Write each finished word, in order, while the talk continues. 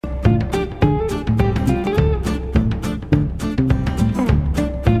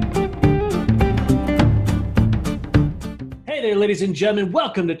ladies and gentlemen.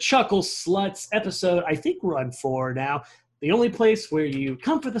 Welcome to Chuckle Sluts episode, I think we're on 4 now. The only place where you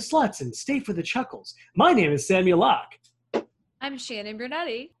come for the sluts and stay for the chuckles. My name is Samuel Locke. I'm Shannon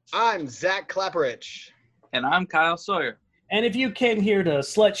Brunetti. I'm Zach Clapperich. And I'm Kyle Sawyer. And if you came here to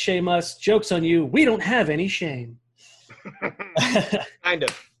slut shame us, joke's on you, we don't have any shame. Kind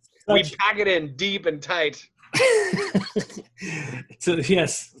of. We pack it in deep and tight. So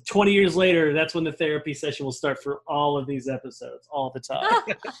yes, 20 years later, that's when the therapy session will start for all of these episodes, all the time.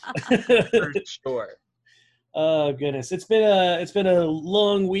 For sure. Oh goodness, it's been a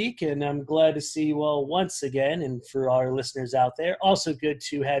long week, and I'm glad to see you all once again. And for our listeners out there, also good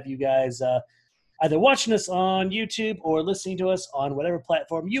to have you guys either watching us on YouTube or listening to us on whatever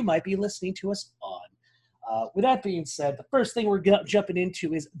platform you might be listening to us on. With that being said, the first thing we're jumping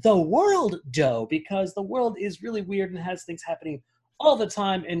into is the world, Doe, because the world is really weird and has things happening all the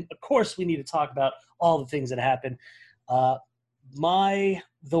time. And, of course, we need to talk about all the things that happen. The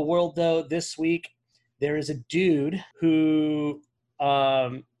world, though, this week, there is a dude who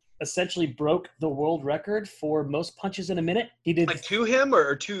essentially broke the world record for most punches in a minute. He did like to him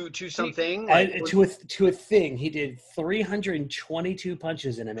or to something? To a thing. He did 322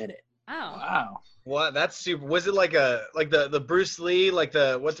 punches in a minute. Oh. Wow. What? That's super. Was it like the Bruce Lee, like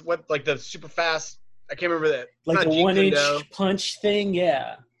the the super fast? I can't remember that. Like the 1-inch punch thing,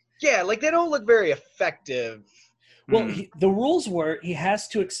 yeah. Yeah, like they don't look very effective. Well, the rules were he has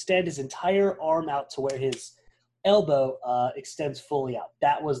to extend his entire arm out to where his elbow extends fully out.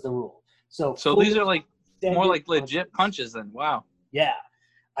 That was the rule. So these are like more like legit punches then. Wow. Yeah.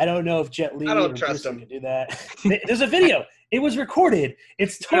 I don't know if Jet Li or Bruce him. Lee could do that. There's a video. It was recorded.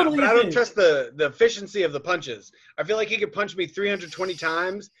 It's totally. But I don't trust the efficiency of the punches. I feel like he could punch me 320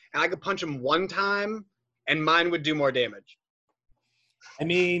 times, and I could punch him one time, and mine would do more damage. I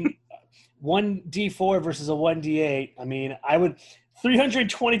mean, 1d4 versus a 1d8. I mean,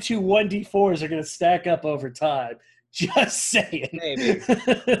 322 1d4s are going to stack up over time. Just saying. Maybe.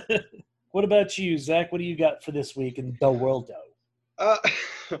 What about you, Zach? What do you got for this week in the world, though?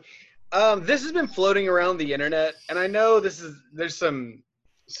 This has been floating around the internet, and I know there's some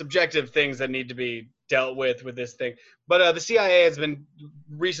subjective things that need to be dealt with this thing. But the CIA has been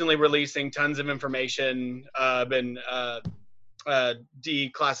recently releasing tons of information, been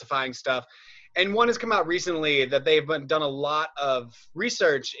declassifying stuff. And one has come out recently that they've done a lot of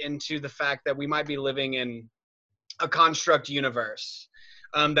research into the fact that we might be living in a construct universe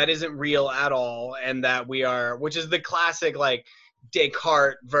that isn't real at all, and that we are, which is the classic like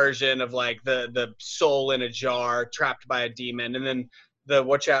Descartes version of like the soul in a jar trapped by a demon, and then the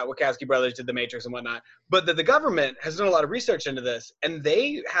Wachowski brothers did the Matrix and whatnot. But the government has done a lot of research into this, and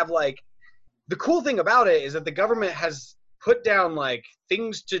they have like, the cool thing about it is that the government has put down like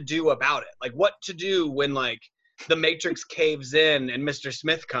things to do about it, like what to do when like the Matrix caves in and Mr.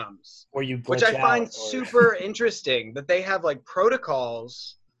 Smith comes, or you, which I find super interesting that they have like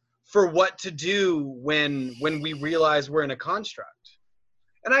protocols for what to do when we realize we're in a construct.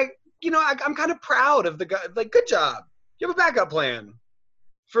 And I'm kind of proud of the guy. Like, good job. You have a backup plan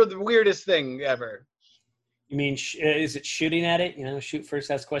for the weirdest thing ever. You mean, is it shooting at it? Shoot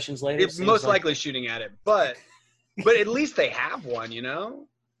first, ask questions later? It's most likely shooting at it, but at least they have one,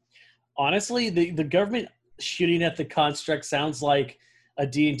 Honestly, the government shooting at the construct sounds like a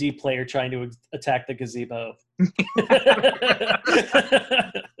D&D player trying to attack the gazebo.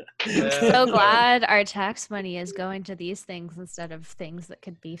 So glad our tax money is going to these things instead of things that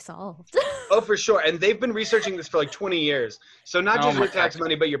could be solved. Oh, for sure. And they've been researching this for like 20 years. So not just your tax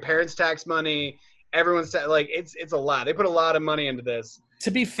money, but your parents' tax money, everyone's it's a lot. They put a lot of money into this. To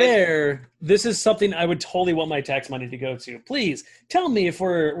be fair, this is something I would totally want my tax money to go to. Please tell me if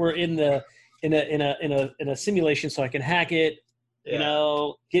we're in a simulation so I can hack it. Yeah.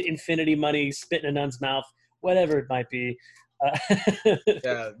 Get infinity money, spit in a nun's mouth, whatever it might be.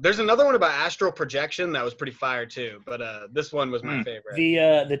 Yeah, there's another one about astral projection that was pretty fire too, but this one was my favorite.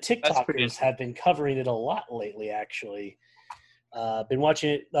 The TikTokers have been covering it a lot lately, actually. Been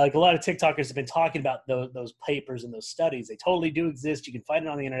watching it. Like a lot of TikTokers have been talking about those papers and those studies. They totally do exist. You can find it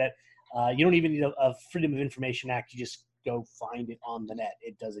on the internet. You don't even need a Freedom of Information Act. You just go find it on the net.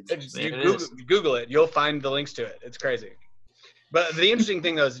 It does exist. Google it. You'll find the links to it. It's crazy. But the interesting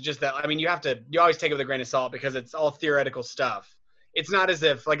thing, though, is just that, you always take it with a grain of salt because it's all theoretical stuff. It's not as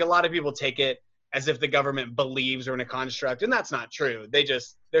if, like, a lot of people take it as if the government believes we're in a construct, and that's not true.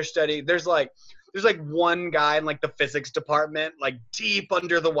 They're studying. There's one guy in, like, the physics department, like, deep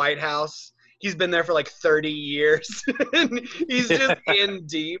under the White House. He's been there for, like, 30 years. And he's just in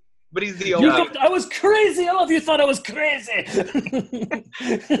deep. But he's the only. I was crazy. I love you. Thought I was crazy.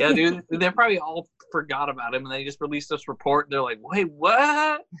 Yeah, dude. They probably all forgot about him, and they just released this report. And they're like, "Wait,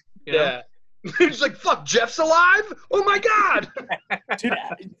 what?" You know? Yeah. He's like, "Fuck, Jeff's alive! Oh my god!" Dude,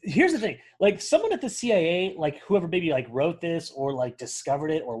 here's the thing. Like, someone at the CIA, like whoever maybe like wrote this or like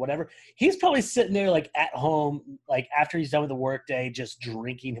discovered it or whatever, he's probably sitting there like at home, like after he's done with the workday, just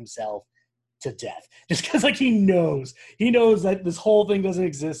drinking himself to death. Just because like he knows that this whole thing doesn't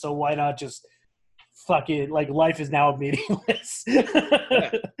exist, so why not just fucking like life is now meaningless.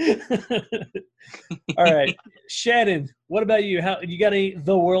 All right, Shannon, what about you? How you got any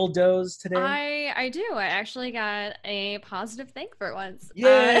the world does today? I do. I actually got a positive thing for once.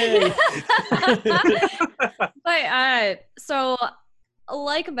 Yay! But so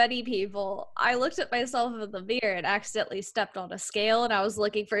like many people, I looked at myself in the mirror and accidentally stepped on a scale, and I was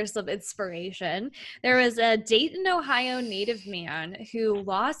looking for some inspiration. There was a Dayton, Ohio native man who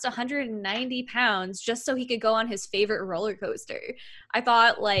lost 190 pounds just so he could go on his favorite roller coaster. I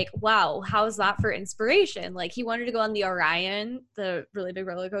thought, like, wow, how's that for inspiration? Like, he wanted to go on the Orion, the really big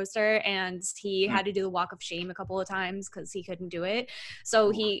roller coaster, and he had to do the walk of shame a couple of times because he couldn't do it. So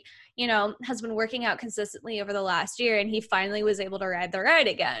he, has been working out consistently over the last year, and he finally was able to ride the ride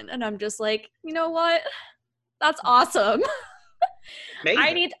again. And I'm just like, you know what? That's awesome.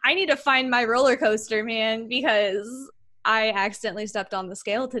 I need to find my roller coaster, man, because I accidentally stepped on the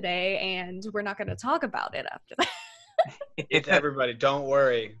scale today, and we're not going to talk about it after that. It's everybody. Don't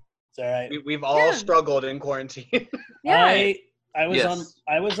worry. It's all right. We've all struggled in quarantine. Yeah. I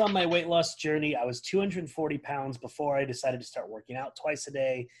was on my weight loss journey. I was 240 pounds before I decided to start working out twice a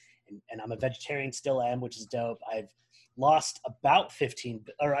day, and I'm a vegetarian, still am, which is dope. I've lost about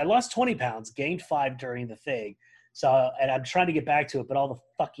 20 pounds, gained 5 during the thing. So, and I'm trying to get back to it, but all the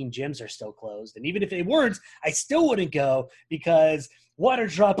fucking gyms are still closed. And even if they weren't, I still wouldn't go because water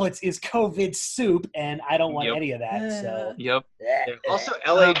droplets is COVID soup, and I don't want any of that. So, Yep. Also,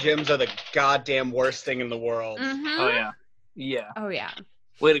 LA gyms are the goddamn worst thing in the world. Mm-hmm. Oh yeah. Yeah. Oh yeah.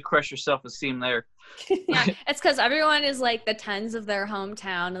 Way to crush your self-esteem there. Yeah, it's because everyone is like the tens of their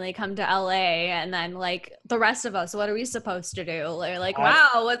hometown, and they come to LA, and then like the rest of us, what are we supposed to do? They're like,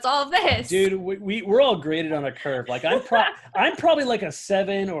 wow, what's all this? Dude, we're all graded on a curve. Like I'm probably like a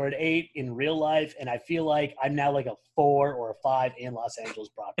 7 or an 8 in real life, and I feel like I'm now like a 4 or a 5 in Los Angeles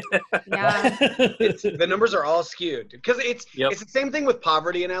proper. Yeah. The numbers are all skewed because it's the same thing with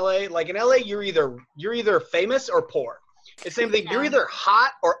poverty in LA. Like in LA, you're either famous or poor. It's the same thing. You're either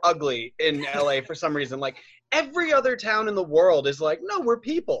hot or ugly in LA for some reason. Like every other town in the world is like, no, we're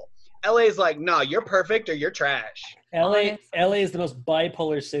people. LA is like, no, you're perfect or you're trash. LA is the most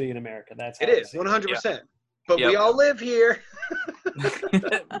bipolar city in America. That's how it is 100%. Yeah. But we all live here.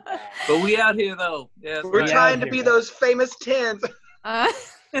 But we out here though. Yeah, we're trying to be those famous 10s. All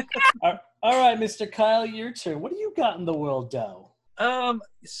right, Mr. Kyle, your turn. What do you got in the world, Doe?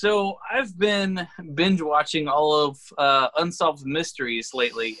 So I've been binge watching all of Unsolved Mysteries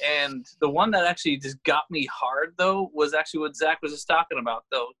lately, and the one that actually just got me hard though was actually what Zach was just talking about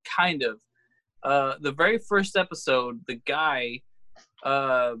though, kind of. The very first episode, the guy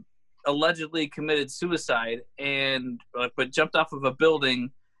allegedly committed suicide but jumped off of a building,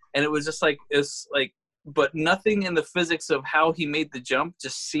 and it was just like but nothing in the physics of how he made the jump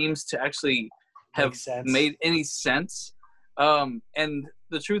just seems to actually have made any sense. And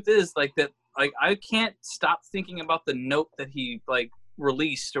the truth is like that, like I can't stop thinking about the note that he like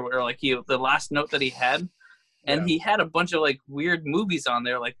released or the last note that he had. And he had a bunch of like weird movies on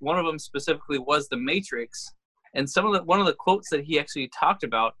there. Like one of them specifically was The Matrix. And one of the quotes that he actually talked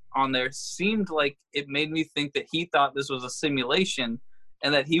about on there seemed like it made me think that he thought this was a simulation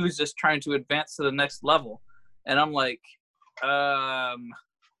and that he was just trying to advance to the next level. And I'm like,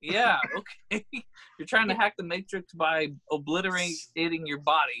 yeah, okay. You're trying to hack the Matrix by obliterating your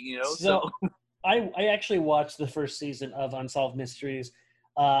body, So I actually watched the first season of Unsolved Mysteries.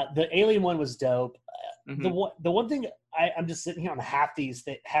 The alien one was dope. Mm-hmm. The one thing I'm just sitting here on half these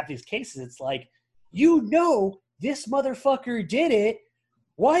cases. It's like, this motherfucker did it.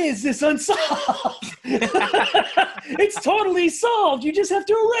 Why is this unsolved? It's totally solved. You just have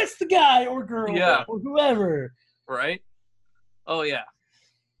to arrest the guy or girl or whoever. Right? Oh yeah.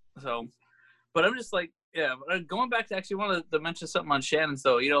 So, but I'm just like, going back to actually wanted to mention something on Shannon's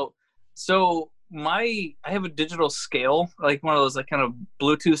though, so I have a digital scale, like one of those like kind of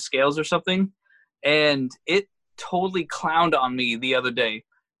Bluetooth scales or something. And it totally clowned on me the other day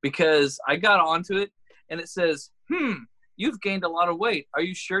because I got onto it and it says, you've gained a lot of weight. Are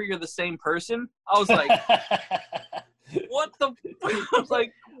you sure you're the same person? I was like, what the? I was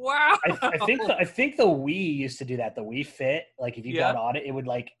like, wow. I think the Wii used to do that. The Wii Fit, like if you got on it,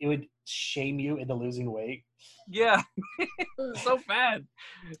 it would shame you into losing weight. Yeah, so bad.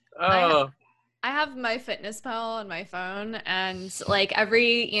 Oh. I have my MyFitnessPal on my phone, and like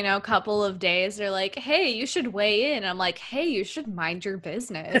every couple of days they're like, hey, you should weigh in. I'm like, hey, you should mind your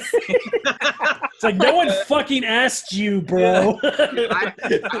business. It's like no one fucking asked you, bro. I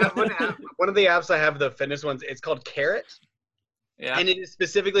have one of the apps I have, the fitness ones, it's called Carrot. Yeah. And it is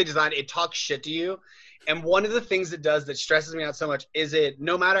specifically designed, it talks shit to you. And one of the things it does that stresses me out so much is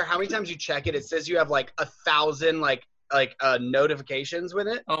no matter how many times you check it, it says you have like 1,000 notifications with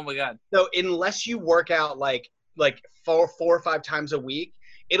it. Oh my god. So unless you work out like 4 or 5 times a week,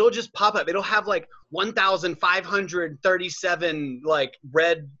 it'll just pop up. It'll have like 1,537 like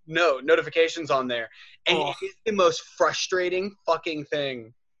red notifications on there. And it's the most frustrating fucking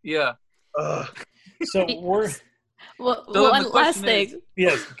thing. Yeah. Ugh. So we're Well, one last thing.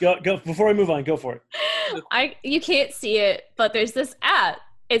 Yes, go before I move on, go for it. You can't see it, but there's this app.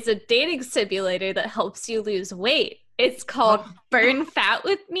 It's a dating simulator that helps you lose weight. It's called Burn Fat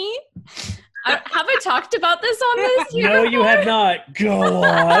With Me. Have I talked about this on this here? No, you have not. Go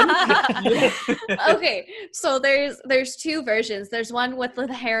on. Okay, so there's 2 versions. There's one with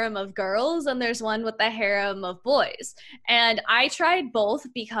the harem of girls, and there's one with the harem of boys. And I tried both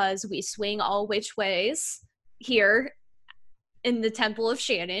because we swing all which ways here in the Temple of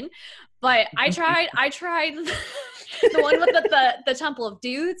Shannon. But I tried the one with the Temple of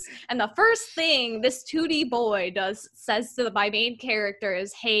Dudes, and the first thing this 2D boy says to my main character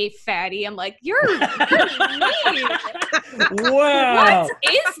is, "Hey, fatty." I'm like, you're mean. Wow. What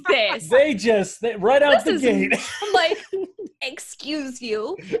is this? They right out the gate. I'm like, excuse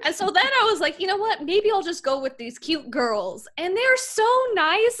you. And so then I was like, you know what? Maybe I'll just go with these cute girls. And they're so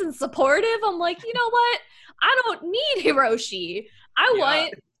nice and supportive. I'm like, you know what? I don't need Hiroshi. I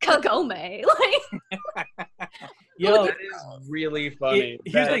want Kagome. Like, yo, that is really funny.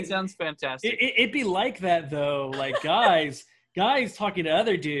 Here's the thing. Sounds fantastic. It'd be like that though. Like guys talking to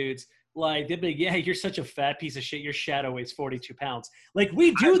other dudes. Like they'd be like, yeah, you're such a fat piece of shit. Your shadow weighs 42 pounds. Like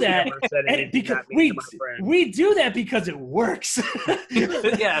we do that because we do that because it works.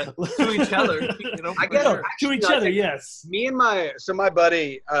 Yeah, to each other. I get it. To each other, yes. Me and my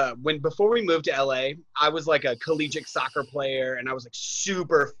buddy, before we moved to LA, I was like a collegiate soccer player, and I was like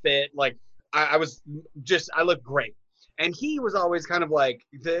super fit. Like I looked great, and he was always kind of like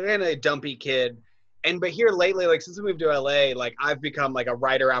a dumpy kid. But here lately, like since we moved to LA, like I've become like a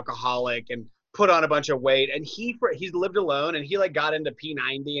writer alcoholic and put on a bunch of weight. And he's lived alone, and he like got into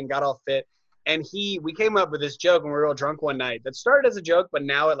P90 and got all fit. And we came up with this joke when we were all drunk one night that started as a joke, but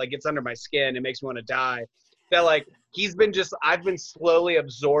now it like gets under my skin. It makes me want to die. That like I've been slowly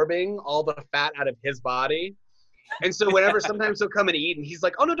absorbing all the fat out of his body. And so sometimes he'll come and eat, and he's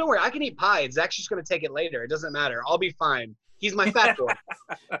like, "Oh no, don't worry, I can eat pie. Zach's just gonna take it later. It doesn't matter. I'll be fine. He's my fat boy."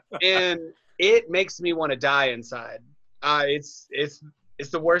 And it makes me want to die inside. It's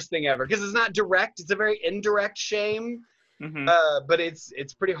the worst thing ever because it's not direct. It's a very indirect shame, but it's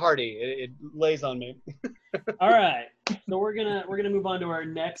pretty hardy. It lays on me. All right, so we're gonna move on to our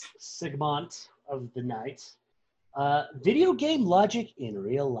next segment of the night. Video game logic in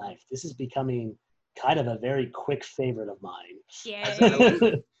real life. This is becoming kind of a very quick favorite of mine. Yeah.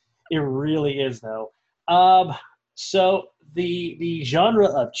 It really is though. So the genre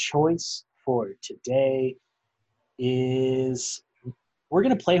of choice for today is we're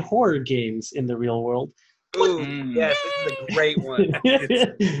going to play horror games in the real world. Ooh, yes, this is a great one.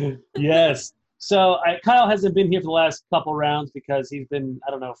 Yes. So Kyle hasn't been here for the last couple rounds because he's been,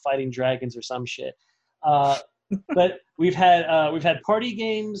 I don't know, fighting dragons or some shit. But we've had party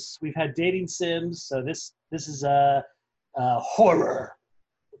games, we've had dating sims. So this is horror.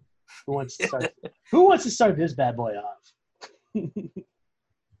 Who wants to start this bad boy off?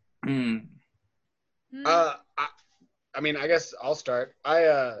 I mean, I guess I'll start.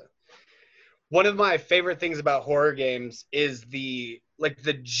 One of my favorite things about horror games is the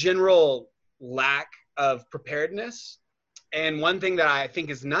general lack of preparedness. And one thing that I think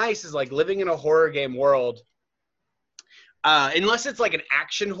is nice is like living in a horror game world. Unless it's like an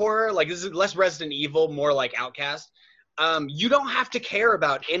action horror, like this is less Resident Evil, more like Outcast. You don't have to care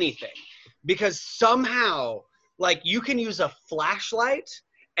about anything because somehow like you can use a flashlight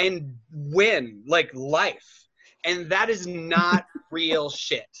and win like life, and that is not real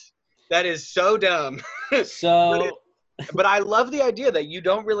shit. That is so dumb. But I love the idea that you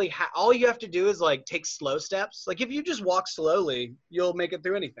don't really all you have to do is like take slow steps. Like if you just walk slowly, you'll make it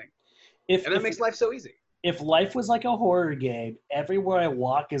through anything. And that makes life so easy. If life was like a horror game, everywhere I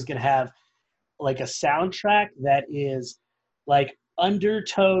walk is gonna have like a soundtrack that is like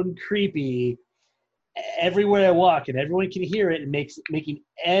undertone creepy everywhere I walk, and everyone can hear it, and making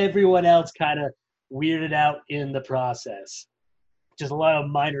everyone else kind of weirded out in the process. Just a lot of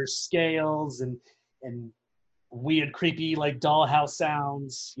minor scales and weird, creepy, like dollhouse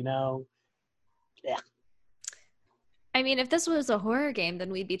sounds, you know. Yeah. I mean, if this was a horror game,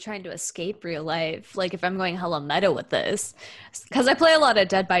 then we'd be trying to escape real life. Like, if I'm going hella meta with this, because I play a lot of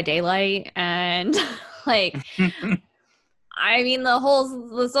Dead by Daylight, and like, I mean,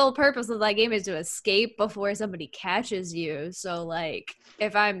 the sole purpose of that game is to escape before somebody catches you. So, like,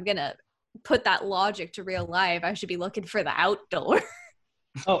 if I'm gonna put that logic to real life, I should be looking for the outdoor.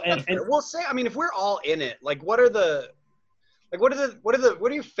 Oh, and we'll say, I mean, if we're all in it, like, what are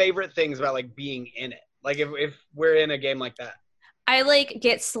your favorite things about like being in it? Like, if we're in a game like that, I like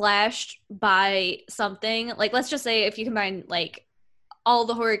get slashed by something. Like, let's just say if you combine like all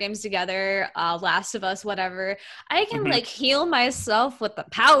the horror games together, Last of Us, whatever, I can like heal myself with the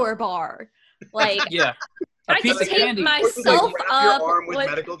power bar. Like, yeah. I can take myself up with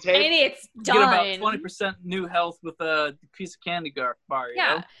medical tape, and it's done. You get about 20% new health with a piece of candy bar.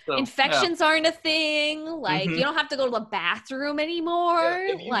 Yeah, you know? So, infections aren't a thing. Like, you don't have to go to the bathroom anymore.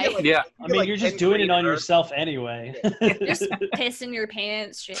 I mean, you're just doing it on yourself anyway. Just piss in your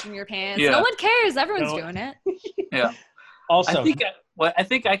pants, shit in your pants. Yeah. No one cares. Everyone's doing it. Yeah. Also, I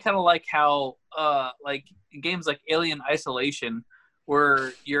think I kind of like how like games like Alien Isolation,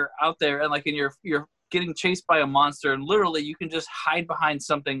 where you're out there and like you're getting chased by a monster, and literally you can just hide behind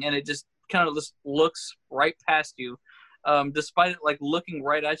something and it just kind of just looks right past you, despite it like looking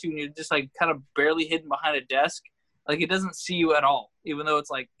right at you, and you're just like kind of barely hidden behind a desk. Like, it doesn't see you at all, even though it's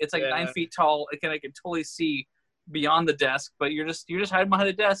like 9 feet tall. I can totally see beyond the desk, but you're just hiding behind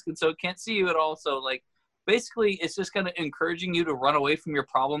a desk, and so it can't see you at all. So like, basically it's just kind of encouraging you to run away from your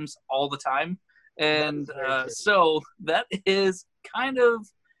problems all the time. And so that is kind of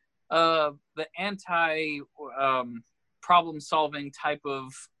the anti problem solving type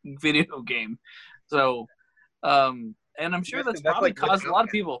of video game. So and I'm sure that's probably like caused a lot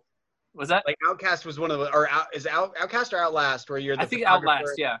of people. Was that like Outlast was one of the, or Outlast or Outlast, where you're the I think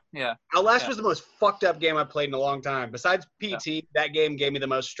Outlast, yeah. Outlast was the most fucked up game I played in a long time. Besides PT, that game gave me the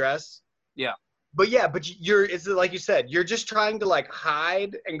most stress. Yeah. But it's like you said, you're just trying to like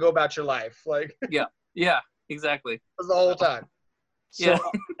hide and go about your life. Like yeah, exactly. That's the whole time. So,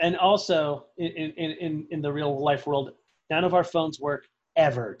 and also in the real life world, none of our phones work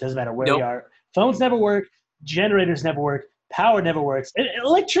ever. Doesn't matter where we are. Phones never work. Generators never work. Power never works. And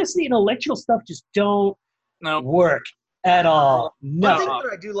electricity and electrical stuff just don't work at all. No. One thing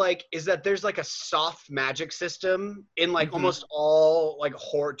that I do like is that there's like a soft magic system in like almost all like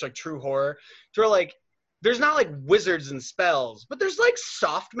horror, like true horror. To where like there's not like wizards and spells, but there's like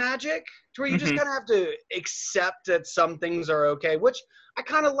soft magic to where you just kind of have to accept that some things are okay, which I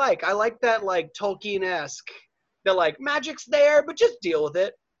kind of like. I like that like Tolkien-esque, that like magic's there, but just deal with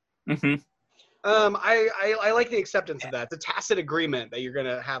it. I like the acceptance of that. It's a tacit agreement that you're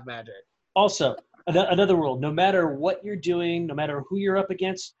gonna have magic. Also, another rule: no matter what you're doing, no matter who you're up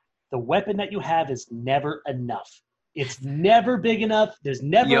against, the weapon that you have is never enough. It's never big enough. There's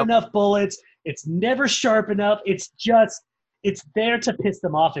never enough bullets. It's never sharp enough. It's there to piss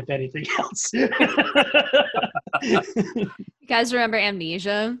them off, if anything else. You guys remember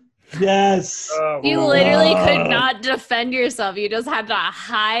Amnesia? Yes. You literally could not defend yourself. You just had to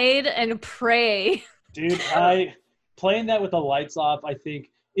hide and pray. Dude, playing that with the lights off, I think,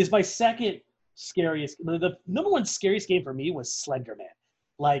 is my second scariest. The number one scariest game for me was Slender Man.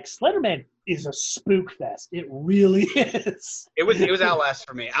 Like, Slender Man is a spook fest. It really is. It was Outlast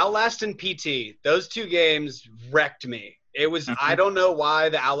for me. Outlast and PT. Those two games wrecked me. It was I don't know why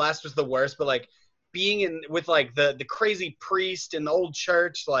the Outlast was the worst, but like being in with like the crazy priest in the old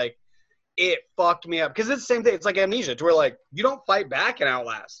church, like it fucked me up. Because it's the same thing. It's like Amnesia, to where like you don't fight back in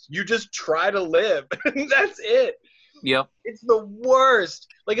Outlast. You just try to live. That's it. Yep. It's the worst.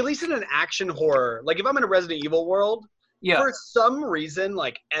 Like, at least in an action horror, like if I'm in a Resident Evil world, for some reason,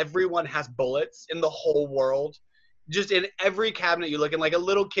 like everyone has bullets in the whole world. Just in every cabinet you look in, like a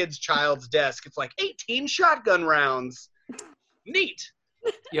little kid's child's desk, it's like 18 shotgun rounds. Neat.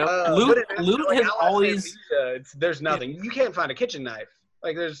 Yeah. Loot like has always. There's nothing. You can't find a kitchen knife.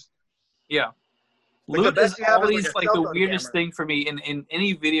 Like there's. Yeah. Like loot is always like the weirdest thing for me in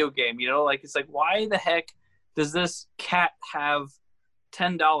any video game. You know, like it's like, why the heck does this cat have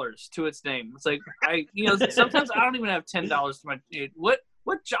 $10 to its name? It's like sometimes I don't even have $10 to my.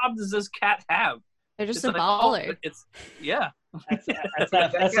 What job does this cat have? They're just a baller. That's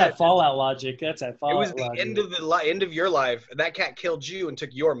that Fallout logic. That's that Fallout. It was the end of your life. That cat killed you and took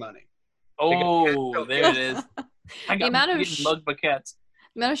your money. Oh, there it is. I The got amount of getting mugged by cats.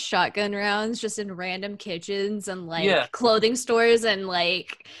 The amount of shotgun rounds just in random kitchens and like Yeah. clothing stores and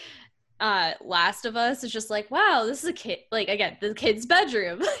like Last of Us is just like, wow, this is a kid, like again, the kid's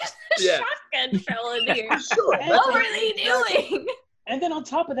bedroom. Yeah. Shotgun fell in here. Sure. What were they doing? And then on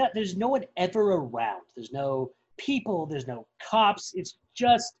top of that, there's no one ever around. There's no people. There's no cops. It's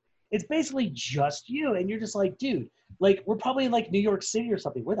basically just you. And you're just like, dude, like we're probably in like New York City or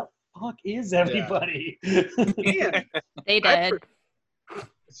something. Where the fuck is everybody? Yeah. They did.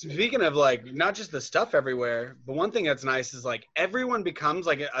 Speaking of like not just the stuff everywhere, but one thing that's nice is like everyone becomes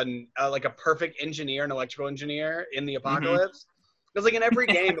like a perfect engineer, an electrical engineer in the apocalypse. Because like in every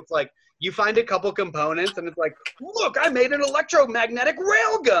game, it's like you find a couple components and it's like, look, I made an electromagnetic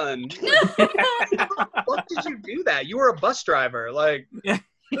railgun. What did you do that? You were a bus driver, like.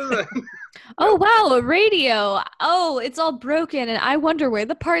 Oh wow, a radio. Oh, it's all broken and I wonder where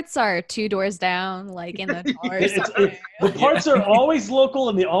the parts are 2 doors down, like in the car. The parts are always local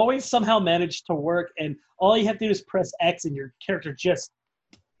and they always somehow manage to work, and all you have to do is press X and your character just,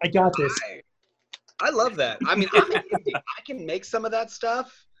 I got this. I love that. I mean, I can make some of that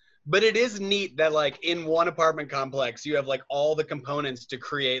stuff, but it is neat that like in one apartment complex, you have like all the components to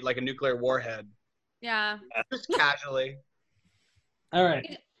create like a nuclear warhead. Yeah. Just casually. All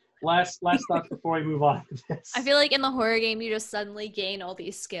right. Last thoughts before we move on to this. I feel like in the horror game, you just suddenly gain all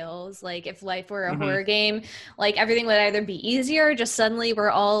these skills. Like if life were a horror game, like everything would either be easier, or just suddenly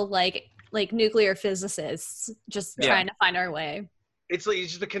we're all like nuclear physicists, just trying to find our way. It's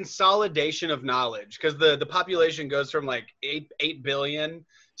just the consolidation of knowledge, because the population goes from like 8 billion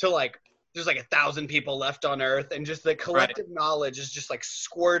to like there's like 1,000 people left on Earth, and just the collective knowledge is just like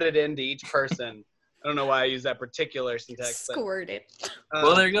squirted into each person. I don't know why I use that particular syntax. Squirted.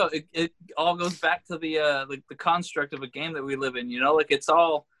 Well, there you go. It all goes back to the construct of a game that we live in. You know, like it's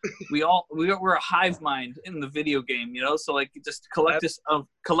all we're a hive mind in the video game. You know, so like just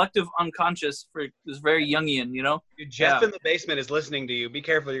collective unconscious is very Jungian. You know, Jeff in the basement is listening to you. Be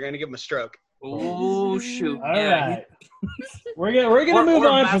careful, you're going to give him a stroke. Oh shoot! All right. We're gonna move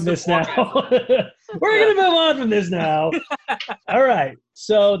on from this now. We're gonna move on from this now. All right.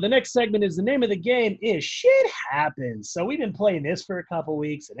 So the next segment is the name of the game is Shit Happens. So we've been playing this for a couple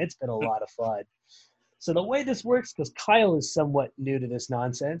weeks and it's been a lot of fun. So the way this works, because Kyle is somewhat new to this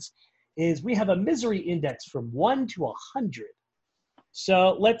nonsense, is we have a misery index from 1 to 100.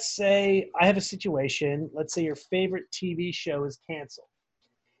 So let's say I have a situation. Let's say your favorite TV show is canceled.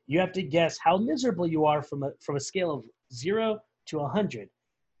 You have to guess how miserable you are from a scale of 0 to 100.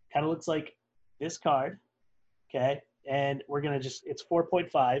 Kind of looks like this card, okay? And we're going to it's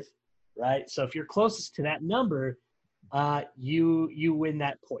 4.5, right? So if you're closest to that number, you win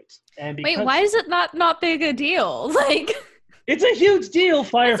that point. And wait, why is it not big a deal? Like, it's a huge deal,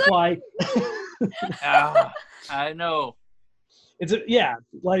 Firefly. I know.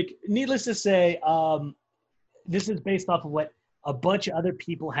 Like needless to say, this is based off of what a bunch of other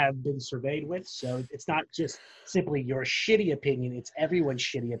people have been surveyed with, so it's not just simply your shitty opinion, it's everyone's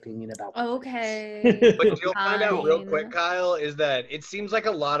shitty opinion about it. Okay. But you'll find out real quick, Kyle, is that it seems like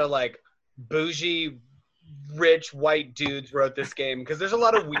a lot of like bougie rich white dudes wrote this game, because there's a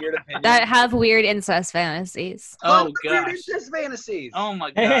lot of weird opinions that have weird incest fantasies. Oh gosh. Weird incest fantasies. Oh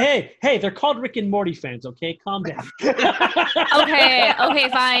my god. Hey, they're called Rick and Morty fans, okay? Calm down. Okay,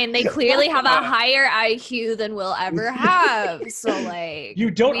 fine. They clearly have a higher IQ than we'll ever have. So like you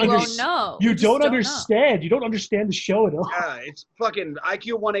don't won't know. You don't understand. Know. You don't understand the show at all. Yeah, it's fucking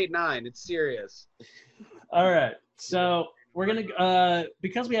IQ 189. It's serious. All right. So we're gonna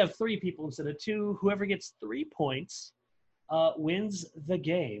because we have 3 people instead of 2, whoever gets 3 points wins the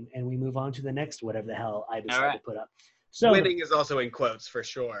game, and we move on to the next whatever the hell I decide to put up. So winning is also in quotes for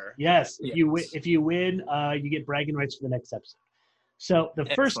sure. Yes, if you win, you get bragging rights for the next episode. So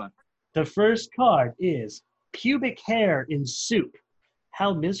the first card is pubic hair in soup.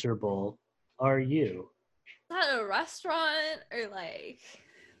 How miserable are you? Is that a restaurant or like?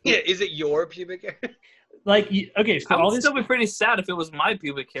 Yeah, is it your pubic hair? Like, okay, for I all would this, still be pretty sad if it was my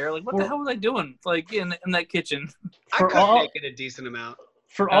pubic hair. Like, what the hell was I doing? Like in that kitchen. I could make it a decent amount.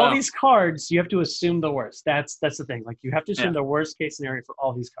 For all these cards, you have to assume the worst. That's the thing. Like, you have to assume the worst case scenario for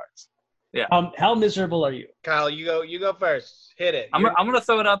all these cards. Yeah. How miserable are you? Kyle, you go first. Hit it. I'm gonna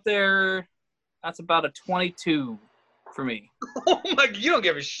throw it out there. That's about a 22 for me. Oh my! You don't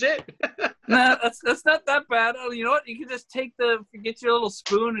give a shit. Nah, that's not that bad. Oh, you know what? You can just get your little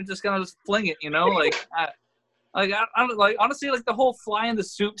spoon and just kind of just fling it. You know, like. I don't like, honestly, like the whole fly in the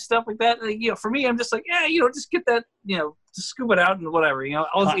soup stuff like that. Like, you know, for me, I'm just like, yeah, you know, just get that, you know, just scoop it out and whatever. You know,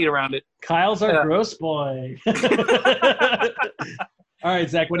 I'll just eat around it. Kyle's our gross boy. All right,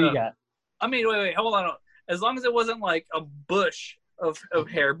 Zach, what do you got? I mean, wait, hold on. As long as it wasn't like a bush of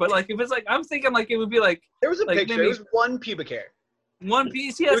hair, but like if it's like I'm thinking like it would be like There was a like picture. maybe It was one pubic hair. one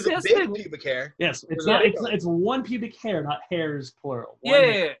piece. It Yes, was yes, a big big. pubic hair. Yes, it's Was not. it? It's one pubic hair, not hairs plural. One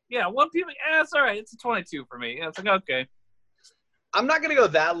hair. Yeah. One pubic. That's all right. It's a 22 for me. Yeah, it's like okay. I'm not gonna go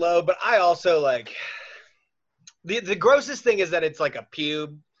that low, but I also like the grossest thing is that it's like a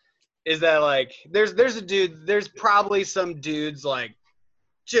pube. Is that like there's a dude, there's probably some dudes like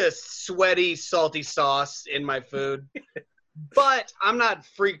just sweaty, salty sauce in my food. But I'm not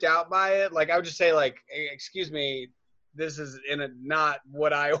freaked out by it. Like I would just say like, hey, excuse me, this is not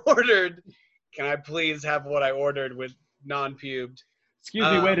what I ordered. Can I please have what I ordered with non-pubed?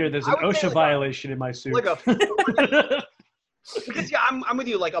 Excuse me, waiter. There's an I would say OSHA violation in my soup. Like because yeah, I'm with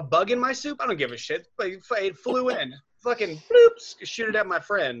you. Like a bug in my soup, I don't give a shit. Like it flew in, fucking bloops, shoot it at my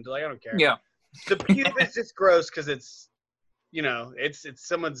friend. Like I don't care. Yeah. The pube is just gross because it's, you know, it's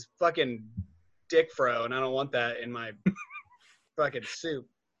someone's fucking dick fro, and I don't want that in my fucking soup.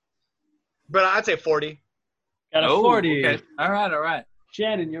 But I'd say 40. Got a 40. Okay. All right.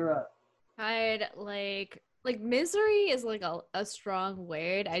 Shannon, you're up. I'd like misery is like a strong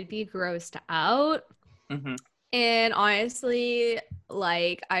word. I'd be grossed out. Mm-hmm. And honestly,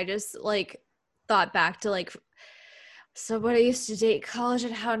 like I just like thought back to like somebody I used to date college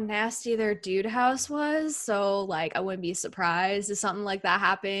and how nasty their dude house was. So like I wouldn't be surprised if something like that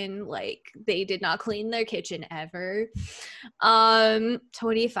happened. Like they did not clean their kitchen ever.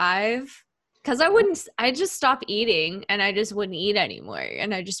 25. Because I just stop eating and I just wouldn't eat anymore.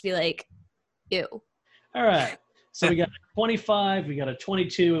 And I'd just be like, ew. All right. So we got a 25, we got a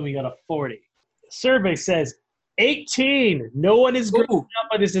 22, and we got a 40. The survey says 18. No one is grossed out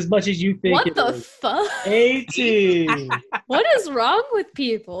by this as much as you think. What the fuck? 18. What is wrong with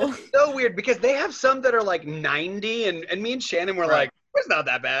people? It's so weird because they have some that are like 90, and me and Shannon were like, it's not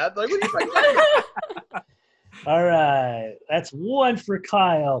that bad. Like, what are you talking about? All right. That's one for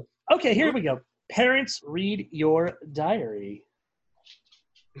Kyle. Okay, here we go. Parents, read your diary.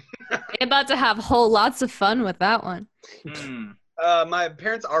 I'm about to have whole lots of fun with that one. My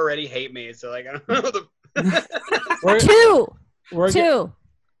parents already hate me, so like I don't know Two.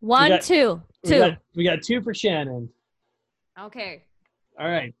 We got 2 for Shannon. Okay. All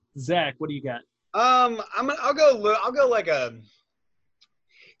right, Zach, what do you got? I'll go like a.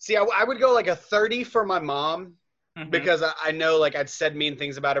 See, I would go like a 30 for my mom. Mm-hmm. Because I know like I'd said mean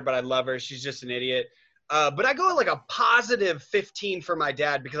things about her, but I love her. She's just an idiot. But I go like a positive 15 for my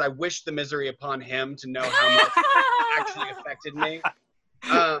dad because I wish the misery upon him to know how much it actually affected me.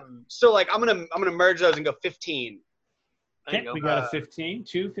 So like I'm gonna merge those and go 15. Okay, we got a 15,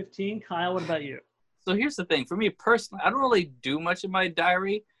 15. Kyle, what about you? So here's the thing. For me personally, I don't really do much in my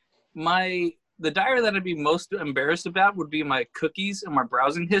diary. The diary that I'd be most embarrassed about would be my cookies and my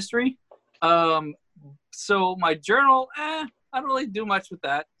browsing history. So my journal, I don't really do much with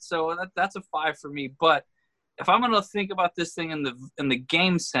that. So that's a 5 for me. But if I'm gonna think about this thing in the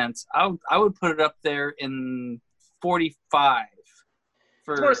game sense, I would put it up there in 45.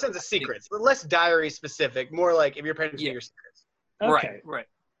 It's more a sense of secrets, but less diary specific. More like if your parents knew your secrets. Okay. Right.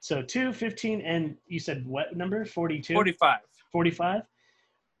 So 2, 15, and you said what number? 42? 45. 45?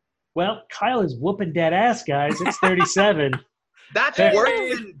 Well, Kyle is whooping dead ass, guys. It's 37. That's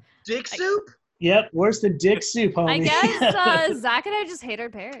worse than dick soup? Yep, worse than dick soup, homie. I guess Zach and I just hate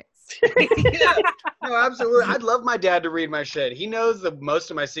our parents. Yeah, no, absolutely. I'd love my dad to read my shit. He knows the most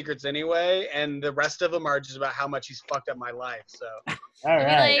of my secrets anyway, and the rest of them are just about how much he's fucked up my life. So, all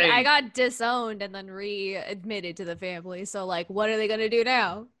right. Like, I got disowned and then readmitted to the family. So, like, what are they gonna do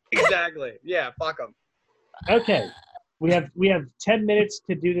now? Exactly. Yeah, fuck them. Okay, we have 10 minutes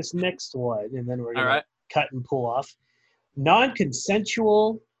to do this next one, and then we're gonna cut and pull off.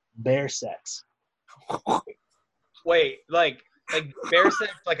 Non-consensual bear sex. Wait, like bear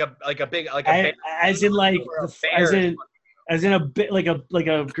sex, like a big bear, as in a bit like a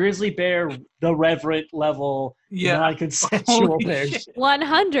grizzly bear, the reverent level, non-consensual bear.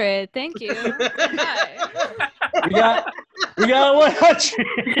 100, thank you. we got 100.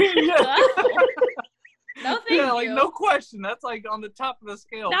 No, thank you. Like no question. That's like on the top of the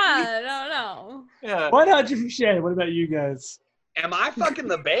scale. No. Yeah. 100 for Shannon. What about you guys? Am I fucking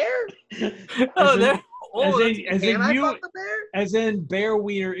the bear? As in bear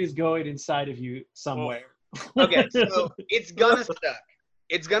wiener is going inside of you somewhere. Okay, so it's gonna suck.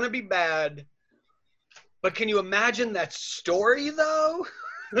 It's gonna be bad. But can you imagine that story though?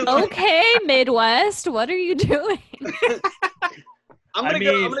 Okay, Midwest, what are you doing? I'm gonna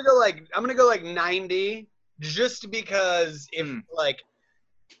go like 90, just because if like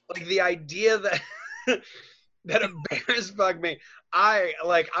the idea that that a bear has fucked me,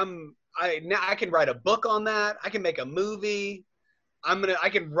 I'm I can write a book on that. I can make a movie. I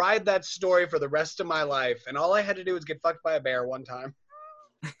can ride that story for the rest of my life. And all I had to do was get fucked by a bear one time.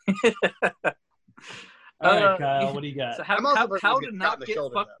 All right, Kyle, what do you got? So I'm also the person how who to gets shot in not the get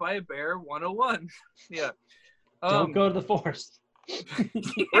shoulder, fucked though. by a bear 101. Yeah. Don't go to the forest.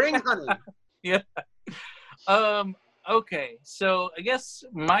 Bring honey. Okay, so I guess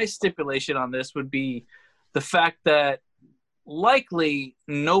my stipulation on this would be the fact that likely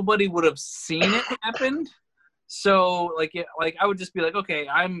nobody would have seen it happen. So like I would just be like, okay,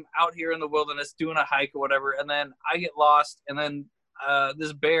 I'm out here in the wilderness doing a hike or whatever, and then I get lost, and then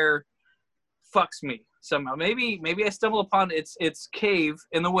this bear fucks me somehow. Maybe I stumble upon its cave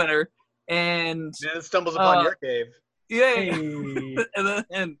in the winter, and And it stumbles upon your cave. yeah, Hey.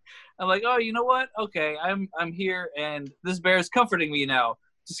 and I'm like, oh, you know what? Okay, I'm here, and this bear is comforting me now.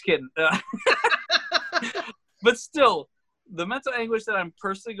 Just kidding. But still, the mental anguish that I'm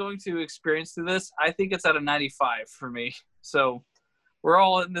personally going to experience through this, I think it's at a 95 for me. So we're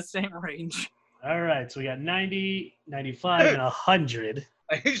all in the same range. All right, so we got 90, 95, and 100.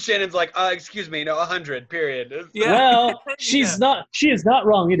 Shannon's like, excuse me, no, 100, period. Yeah. Well, she is not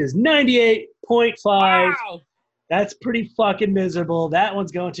wrong. It is 98.5. Wow. That's pretty fucking miserable. That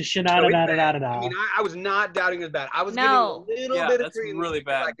one's going to Shanana. I mean, I was not doubting it bad. I was No. giving a little Yeah, bit of that's credence really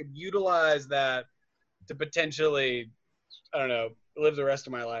because bad. I could utilize that to potentially, I don't know, live the rest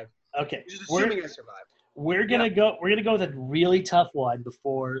of my life. Okay, Just assuming I survive. we're gonna go with a really tough one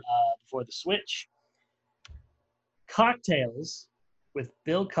before the switch. Cocktails with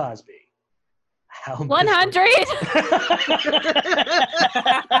Bill Cosby. How 100.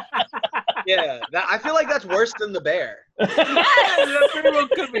 Yeah, I feel like that's worse than the bear. Yeah, that very well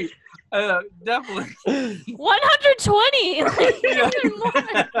could be. Definitely. 120.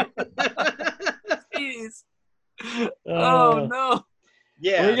 Jeez. Oh no.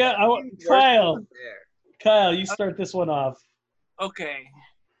 Yeah. Kyle, you start this one off. Okay.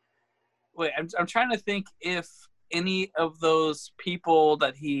 Wait, I'm trying to think if any of those people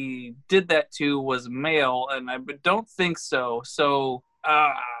that he did that to was male, and I don't think so. So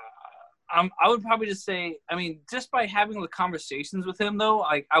I would probably just say, I mean, just by having the conversations with him, though,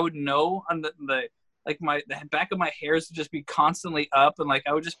 like I would know on the back of my hairs would just be constantly up, and like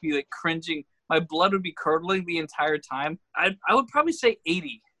I would just be like cringing. My blood would be curdling the entire time. I would probably say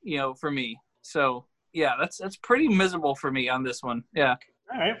 80, for me. So yeah, that's pretty miserable for me on this one. Yeah.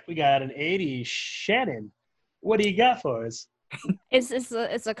 All right, we got an 80. Shannon, what do you got for us?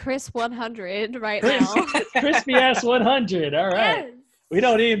 It's a crisp 100 right now. Crispy ass 100. All right. Yes. We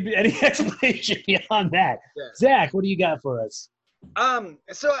don't need any explanation beyond that. Yeah. Zach, what do you got for us?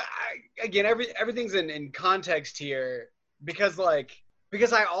 So again, everything's in context here because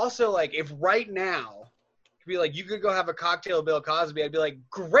I also like, if right now be like, you could go have a cocktail with Bill Cosby, I'd be like,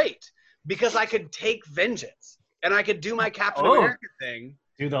 great, because I could take vengeance and I could do my Captain America thing.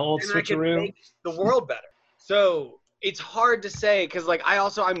 Do the old and I could switcheroo. make the world better. So it's hard to say because like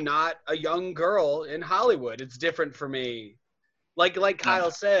I'm not a young girl in Hollywood. It's different for me. Like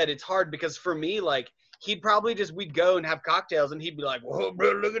Kyle said, it's hard because for me, like we'd go and have cocktails and he'd be like, whoa,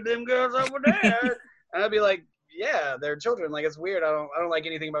 bro, look at them girls over there. And I'd be like, yeah, they're children. Like, it's weird. I don't like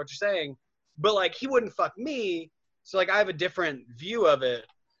anything about what you're saying. But like, he wouldn't fuck me. So like, I have a different view of it.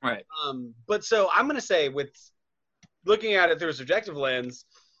 Right. But so I'm going to say, with looking at it through a subjective lens,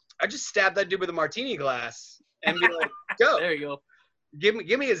 I just stab that dude with a martini glass and be like, go. There you go. Give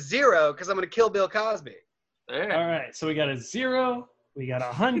me a 0 because I'm going to kill Bill Cosby. There. All right, so we got a 0, we got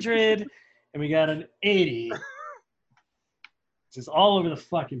 100, and we got an 80. This is all over the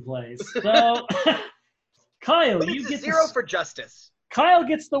fucking place. So, Kyle, But you it's get a 0 for justice. Kyle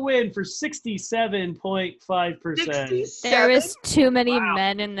gets the win for 67.5%. 67? There is too many Wow.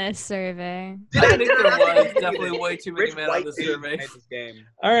 men in this survey. I think there was definitely way too many Rich men on white this dudes survey. made this game.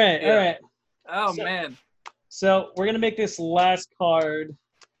 All right, Yeah. all right. Oh So- man. So we're gonna make this last card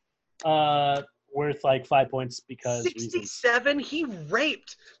worth like 5 points because reasons. 67? He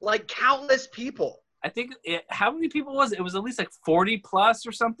raped like countless people. I think how many people was it? It was at least like 40 plus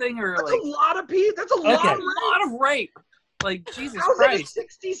or something, or That's like a lot of people. That's a Okay. lot a of lot of rape. Like Jesus How's that a Christ.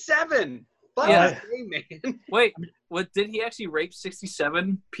 67? Fuck Yeah. me, man. Wait, what did he actually rape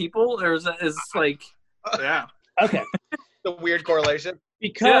 67 people, or is like yeah? Okay, The weird correlation.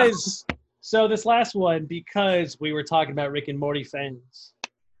 because so this last one, because we were talking about Rick and Morty fans.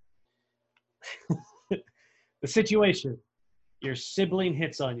 The situation: your sibling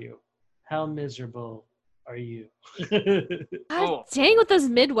hits on you. How miserable are you? God Oh. dang with those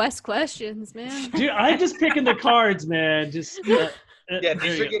Midwest questions, man. Dude, I'm just picking the cards, man. Just Yeah, there,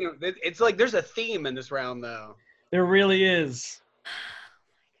 these you are go. getting, it's like there's a theme in this round though. There really is.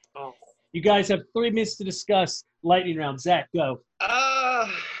 Oh. You guys have 3 minutes to discuss lightning round. Zach, go. I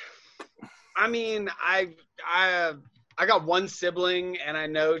mean, I got one sibling, and I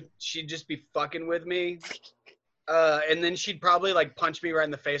know she'd just be fucking with me. And then she'd probably like punch me right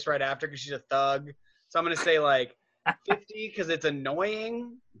in the face right after because she's a thug. So I'm gonna say like 50 because it's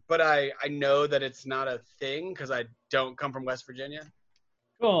annoying, but I know that it's not a thing because I don't come from West Virginia.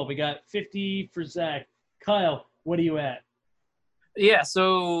 Cool. We got 50 for Zach. Kyle, what are you at? Yeah,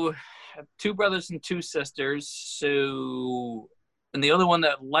 so I have 2 brothers and 2 sisters. So, and the other one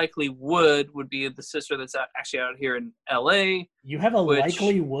that likely would be the sister that's actually out here in LA. You have a Which-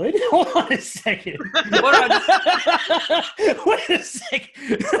 likely would? Hold on a second. What Wait a second.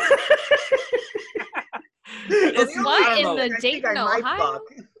 It's What I in don't know. the I think Dayton, I might Ohio?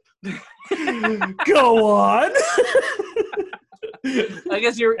 fuck. Go on. I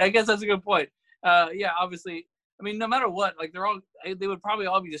guess that's a good point. Yeah, obviously. I mean, no matter what, like they would probably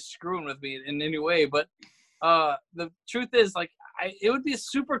all be just screwing with me in any way. But the truth is, like, it would be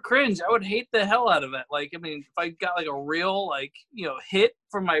super cringe. I would hate the hell out of it. Like, I mean, if I got like a real hit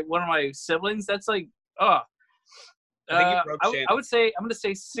from one of my siblings, that's like, I think you broke Shannon. I would say I'm gonna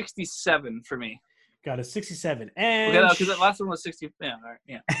say 67 for me. Got a 67. And Because that last one was 60. Yeah, all right,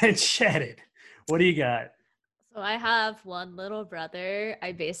 yeah. And Shannon, what do you got? So I have one little brother.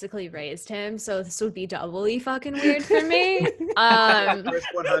 I basically raised him, so this would be doubly fucking weird for me. First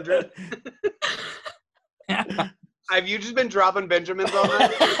 100. Have you just been dropping Benjamins all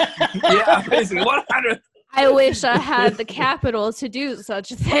night? Yeah, basically 100. I wish I had the capital to do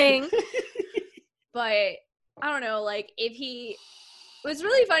such a thing. But I don't know, like what's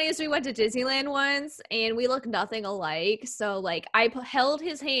really funny is we went to Disneyland once and we look nothing alike. So like I held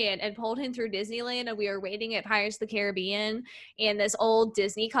his hand and pulled him through Disneyland, and we were waiting at Pirates of the Caribbean, and this old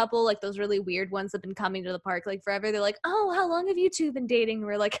Disney couple, like those really weird ones that have been coming to the park like forever, they're like, "Oh, how long have you two been dating?" And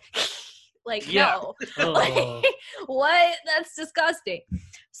we're like Yeah. No. Oh. Like, what? That's disgusting.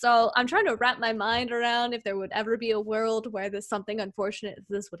 So I'm trying to wrap my mind around if there would ever be a world where there's something unfortunate as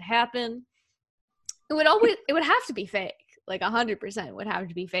this would happen. It would have to be fake. Like 100% would have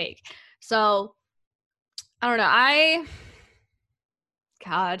to be fake. So I don't know.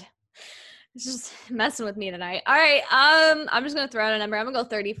 God, it's just messing with me tonight. All right. I'm just gonna throw out a number. I'm gonna go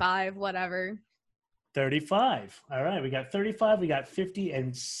 35. Whatever. 35. All right. We got 35. We got 50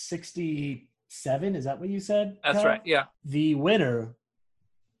 and 67. Is that what you said? That's Kyle? right. Yeah. The winner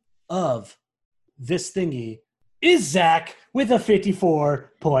of this thingy is Zach with a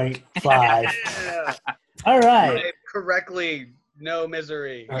 54.5. Yeah. All right. Type correctly, no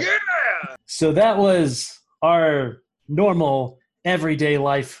misery. All right. Yeah. So that was our normal everyday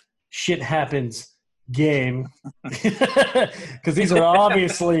life shit happens game. Because these are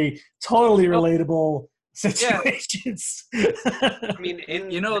obviously totally relatable situations. I mean, in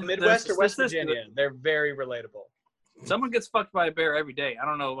the Midwest or West Virginia, they're very relatable. Someone gets fucked by a bear every day. I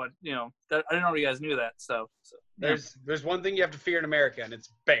don't know what I didn't know you guys knew that. So yeah. There's one thing you have to fear in America, and it's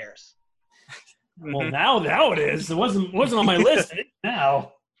bears. Well, now it is. It wasn't on my list. It is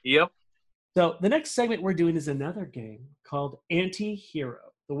now. Yep. So the next segment we're doing is another game called Anti-Hero.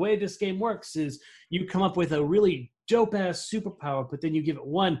 The way this game works is you come up with a really dope-ass superpower, but then you give it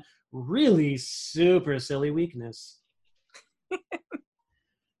one really super silly weakness.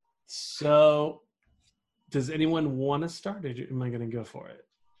 So does anyone want to start, or am I going to go for it?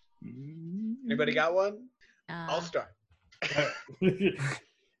 Anybody got one? I'll start. And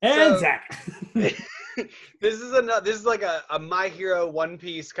So- Zach. This is like a My Hero One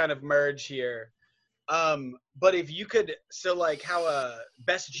Piece kind of merge here. But if you could, so like how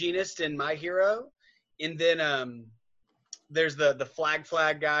Best Jeanist in My Hero, and then there's the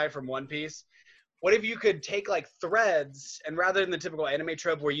flag guy from One Piece. What if you could take like threads, and rather than the typical anime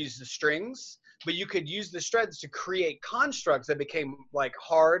trope where you use the strings, but you could use the threads to create constructs that became like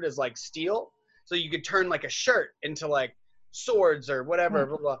hard as like steel, so you could turn like a shirt into like swords or whatever,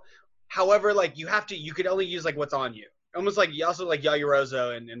 blah, blah. However, like you could only use like what's on you. Almost like also like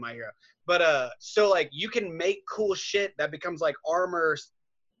Yaoyorozu in My Hero. But so like you can make cool shit that becomes like armor,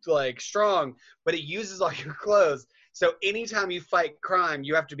 like strong, but it uses all your clothes. So anytime you fight crime,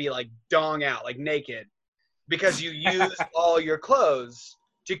 you have to be like dong out, like naked, because you use all your clothes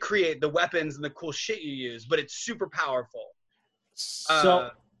to create the weapons and the cool shit you use. But it's super powerful.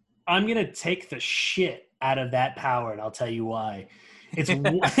 So I'm going to take the shit out of that power, and I'll tell you why. It's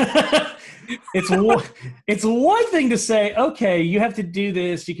it's one thing to say, okay, you have to do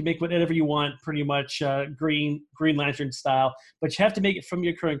this. You can make whatever you want, pretty much Green Lantern style, but you have to make it from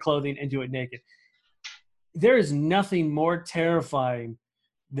your current clothing and do it naked. There is nothing more terrifying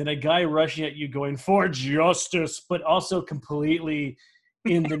than a guy rushing at you going for justice, but also completely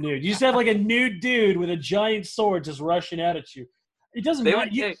in the nude. You just have like a nude dude with a giant sword just rushing out at you. It doesn't matter.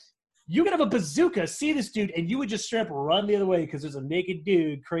 You could have a bazooka, see this dude, and you would just straight up run the other way because there's a naked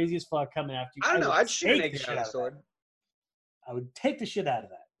dude, crazy as fuck, coming after you. I don't know. I'd shoot a naked guy with a sword. I would take the shit out of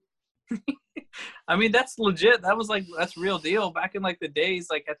that. I mean, that's legit. That's real deal. Back in like the days,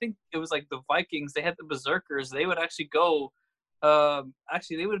 like I think it was like the Vikings. They had the berserkers. They would actually go.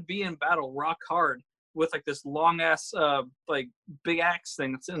 They would be in battle rock hard with like this long ass like big axe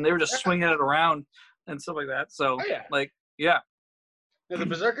thing, and they were just swinging it around and stuff like that. So yeah. The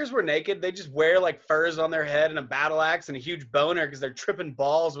berserkers were naked. They just wear like furs on their head and a battle axe and a huge boner because they're tripping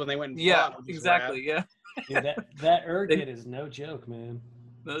balls when they went and fought. Exactly. Yeah. Yeah, that Urget is no joke, man.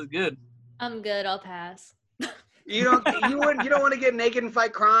 That was good. I'm good. I'll pass. You don't want to get naked and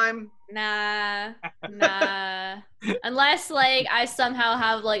fight crime? Nah. Unless like I somehow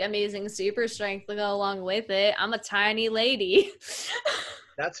have like amazing super strength to go along with it. I'm a tiny lady.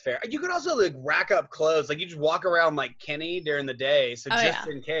 That's fair. You could also like rack up clothes. Like you just walk around like Kenny during the day. So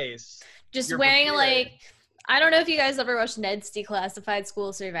in case. Just wearing prepared. Like, I don't know if you guys ever watched Ned's Declassified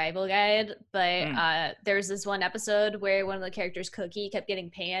School Survival Guide, but there's this one episode where one of the characters, Cookie, kept getting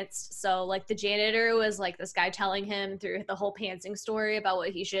pantsed. So like the janitor was like this guy telling him through the whole pantsing story about what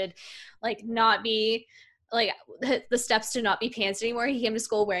he should like not be like the steps to not be pants anymore. He came to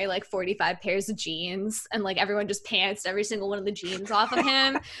school wearing like 45 pairs of jeans and like everyone just pantsed every single one of the jeans off of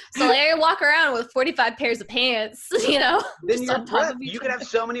him. So like I walk around with 45 pairs of pants, you know. Then you could have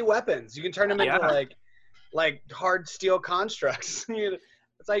so many weapons. You can turn them into like hard steel constructs.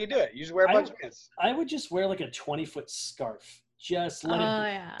 That's how you do it. You just wear a bunch of pants. I would just wear like a 20-foot scarf. Just let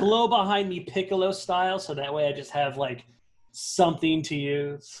it blow behind me Piccolo style, so that way I just have like something to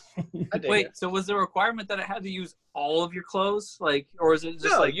use. Wait, so was there a requirement that it had to use all of your clothes, like, or is it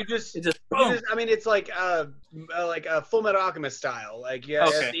just like I mean, it's like a Full Metal Alchemist style, like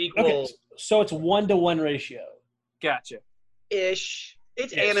equal. Okay. So it's 1-to-1 ratio. Gotcha. Ish.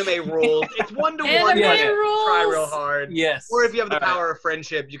 It's anime rules. It's 1-to-1. Rules. Try real hard. Yes. Or if you have the power of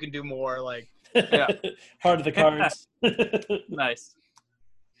friendship, you can do more. Like Heart of the cards. Nice.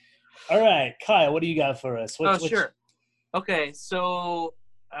 All right, Kyle, what do you got for us? Sure. Okay, so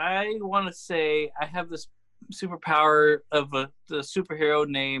I want to say I have this superpower of the superhero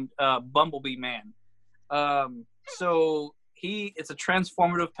named Bumblebee Man. So it's a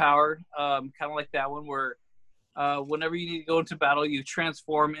transformative power, kind of like that one where whenever you need to go into battle, you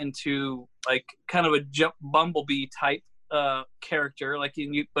transform into like kind of a Bumblebee type character, like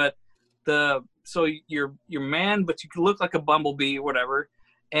you're man, but you can look like a bumblebee or whatever.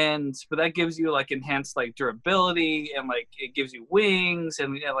 But that gives you like enhanced like durability and like it gives you wings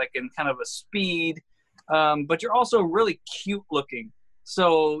and like in kind of a speed. But you're also really cute looking.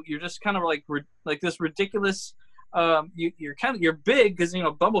 So you're just kind of like this ridiculous. You're big because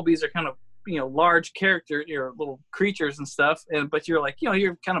bumblebees are kind of large character, little creatures and stuff. But you're like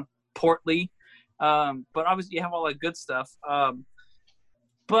you're kind of portly. But obviously you have all that good stuff.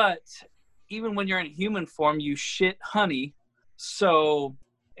 But even when you're in human form, you shit honey. So.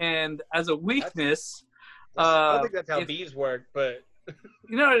 And as a weakness, I don't think that's how bees work, but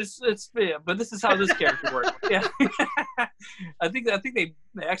it's but this is how this character works. Yeah, I think they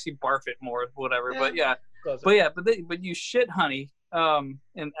actually barf it more, whatever. Yeah. But you shit honey, and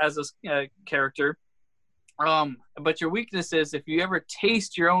as a character, but your weakness is if you ever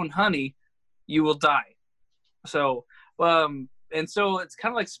taste your own honey, you will die. So, and so it's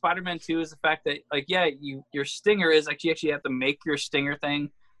kind of like Spider-Man 2 is the fact that your stinger is like you actually have to make your stinger thing.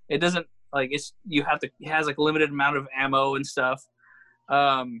 It doesn't like it has like a limited amount of ammo and stuff.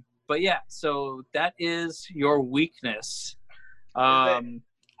 But yeah, so that is your weakness. I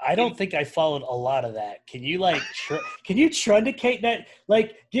don't think I followed a lot of that. Can you can you truncate that?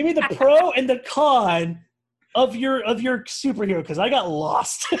 Like, give me the pro and the con of your superhero because I got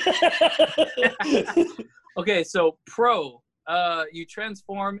lost. Okay, so pro, you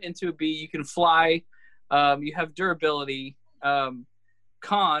transform into a bee. You can fly. You have durability.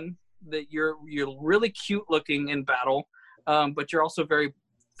 Con, that you're really cute looking in battle, but you're also very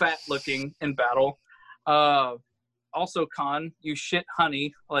fat looking in battle. Also con, you shit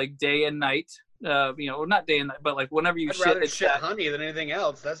honey like day and night. Not day and night, but like whenever you I'd rather shit honey than anything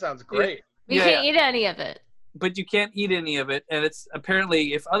else. That sounds great. You can't eat any of it. But you can't eat any of it, and it's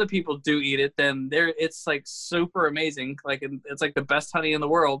apparently if other people do eat it, then it's like super amazing. Like it's like the best honey in the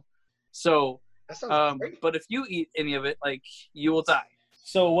world. So, that sounds great. But if you eat any of it, like you will die.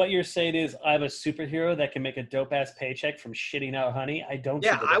 So what you're saying is I'm a superhero that can make a dope-ass paycheck from shitting out honey? I don't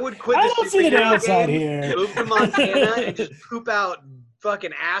Yeah, see I would quit I the don't see the superhero downside game, here. move to Montana, and just poop out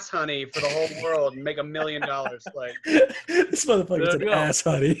fucking ass honey for the whole world and make $1 million. Like, This motherfucker's an ass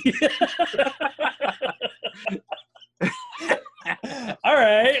honey. All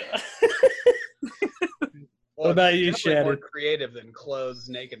right. well, What about it's you, definitely more Shannon? creative than clothes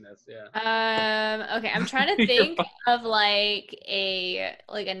nakedness. Yeah. Okay, I'm trying to think of like a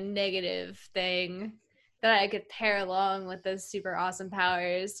negative thing that I could pair along with those super awesome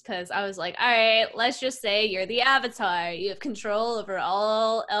powers, because I was like, all right, let's just say you're the Avatar. You have control over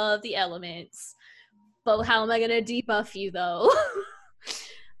all of the elements. But how am I gonna debuff you though?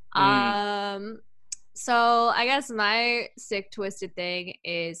 So I guess my sick twisted thing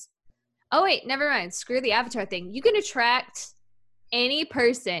is, oh wait, never mind. Screw the Avatar thing. You can attract any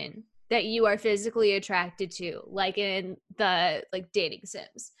person that you are physically attracted to, like in the dating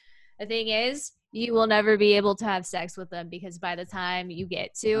sims. The thing is, you will never be able to have sex with them, because by the time you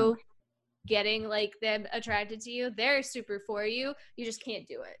get to getting them attracted to you, they're super for you. You just can't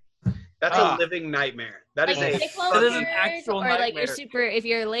do it. That's a living nightmare. That is that is an actual nightmare. You're super, if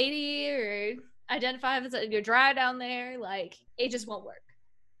you're a lady or identify as you're dry down there, it just won't work.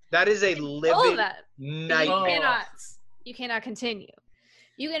 That is a living nightmare. You cannot continue.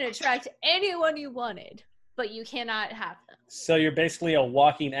 You can attract anyone you wanted, but you cannot have them. So you're basically a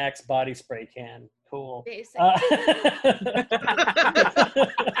walking Axe body spray can. Cool. Basically.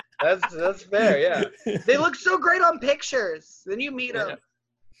 That's fair, yeah. They look so great on pictures. Then you meet them.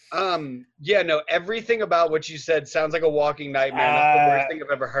 Yeah, no, everything about what you said sounds like a walking nightmare. That's the worst thing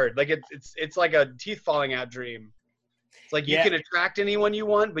I've ever heard. It's like a teeth falling out dream. It's like you can attract anyone you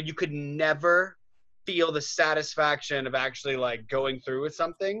want, but you could never feel the satisfaction of actually going through with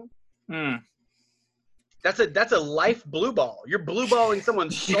something. That's a life blue ball. You're blue balling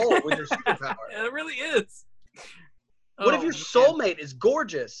someone's soul with your superpower. It really is. What if your soulmate is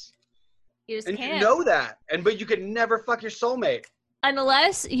gorgeous? You just and can't. You know that, but you could never fuck your soulmate.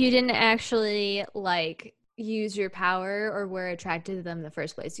 Unless you didn't actually use your power or were attracted to them in the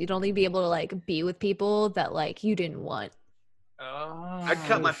first place. You'd only be able to be with people that you didn't want. I'd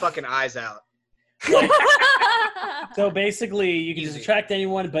cut my fucking eyes out. So basically, you can just attract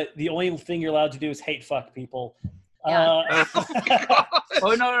anyone, but the only thing you're allowed to do is hate fuck people. Yeah.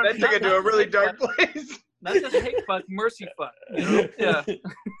 Oh no! That took it to a really dark place. Not just hate fuck, mercy fuck. You know? Yeah.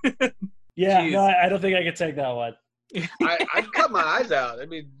 Yeah. No, I don't think I could take that one. I'd cut my eyes out. That'd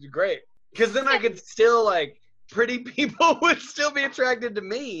be great. Because then I could still pretty people would still be attracted to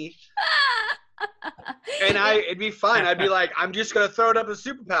me. And it'd be fine. I'd be like, I'm just gonna throw it up as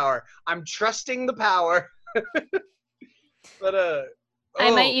superpower. I'm trusting the power. But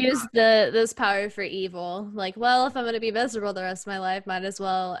I might use this power for evil. Well, if I'm gonna be miserable the rest of my life, might as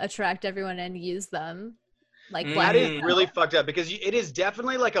well attract everyone and use them. That is really fucked up, because it is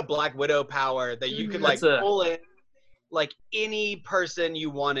definitely a Black Widow power that you could pull in any person you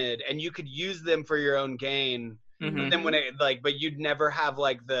wanted, and you could use them for your own gain. But then when but you'd never have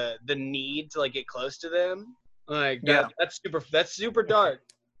the need to get close to them. That's super dark.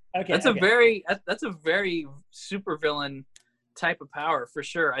 Okay. That's a very supervillain type of power for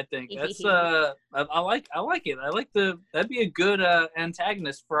sure. I think that's I like it. That'd be a good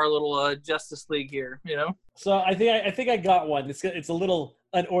antagonist for our little Justice League here. You know. So I think I got one. It's a little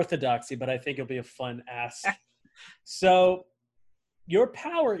unorthodoxy, but I think it'll be a fun ask. So your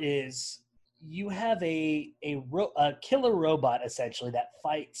power is you have a killer robot essentially that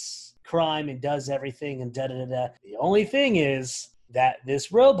fights crime and does everything and da-da-da-da. The only thing is that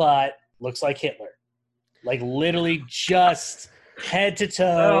this robot looks like Hitler. Literally just head to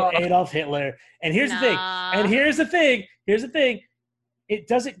toe Adolf Hitler. And here's the thing. It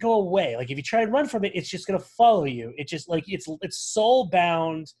doesn't go away. If you try and run from it, it's just going to follow you. It's just it's soul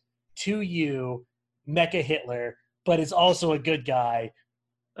bound to you, Mecha Hitler, but it's also a good guy.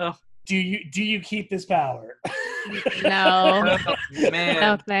 Oh. Do you keep this power? No. Man.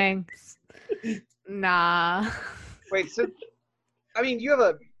 No thanks. Nah. Wait, so you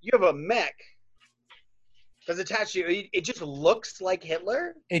have a mech that's attached to you. It just looks like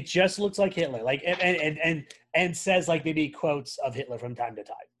Hitler? It just looks like Hitler. And says maybe quotes of Hitler from time to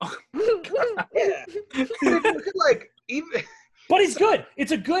time. Yeah. But he's good.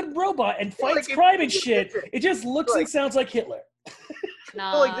 It's a good robot and fights crime and shit. It just looks and sounds like Hitler.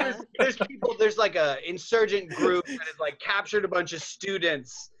 Nah. There's people. There's a insurgent group that has captured a bunch of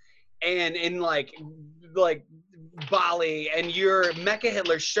students, and in Bali, and your Mecha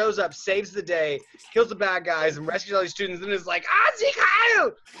Hitler shows up, saves the day, kills the bad guys, and rescues all these students, and is like,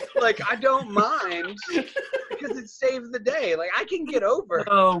 Azikayu! I don't mind, because it saves the day. Like, I can get over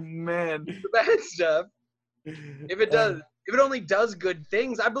Oh man. the bad stuff if it does. If it only does good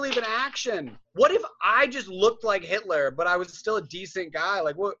things. I believe in action. What if I just looked like Hitler, but I was still a decent guy?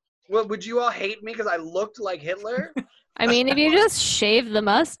 Like, what would you all hate me because I looked like Hitler? I mean, if you just shave the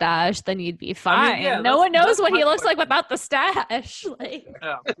mustache, then you'd be fine. yeah, no one knows that's what my he looks point. like without the stash. Like,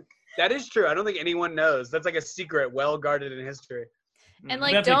 Yeah. That is true. I don't think anyone knows. That's like a secret, well guarded in history. and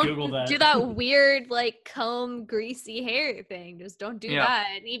We like, have to Google don't that. do that weird like comb greasy hair thing. Just don't do Yeah. that.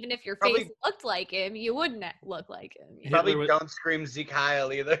 And even if your Probably- face looked like him, you wouldn't look like him. you know? Probably Hitler don't scream Zeke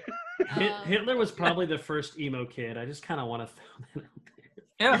Heil either. Hitler was probably the first emo kid. I just kind of want to throw that out there.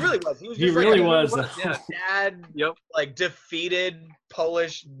 Yeah. He really was. He was He just like really a was. Yeah. sad, Yep. like defeated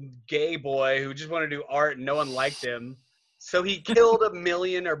Polish gay boy who just wanted to do art and no one liked him. So he killed 1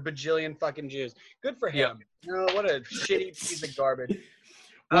 million or bajillion fucking Jews. Good for him. No, what a shitty piece of garbage.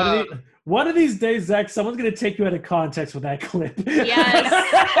 One of these days, Zach, someone's going to take you out of context with that clip. Yes.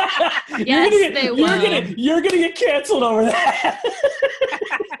 They will. You're gonna get canceled over that.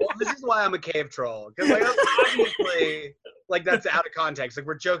 Well, this is why I'm a cave troll. Because like, obviously, like that's out of context. Like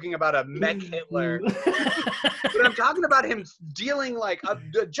we're joking about a mech Hitler. But I'm talking about him dealing like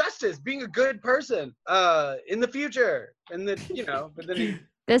justice, being a good person in the future. And then, but then he,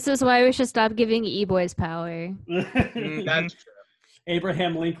 This is why we should stop giving e-boys power. that's true.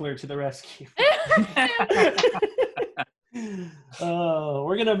 Abraham Linkler to the rescue.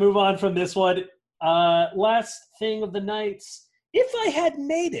 We're going to move on from this one. Last thing of the night. If I Had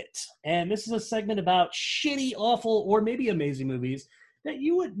Made It. And this is a segment about shitty, awful, or maybe amazing movies that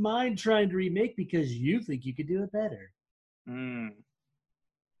you wouldn't mind trying to remake because you think you could do it better.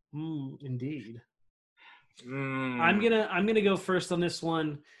 Indeed. I'm gonna go first on this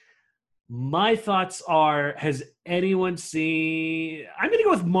one. My thoughts are: has anyone seen? I'm gonna go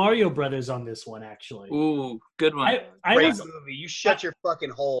with Mario Brothers on this one. Actually, Ooh, good one. Great movie. You shut your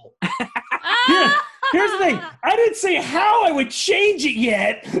fucking hole. Here's the thing. I didn't say how I would change it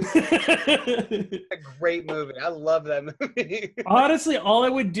yet. A great movie. I love that movie. Honestly, all I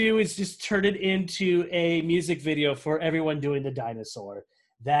would do is just turn it into a music video for everyone doing the dinosaur.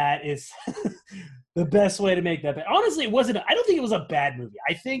 That is the best way to make that. But honestly, I don't think it was a bad movie.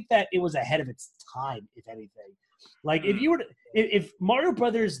 I think that it was ahead of its time, if anything. Like if Mario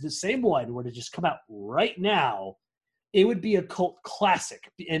Brothers, the same one, were to just come out right now, it would be a cult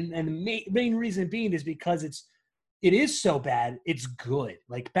classic. And the main reason being is because it is so bad, it's good.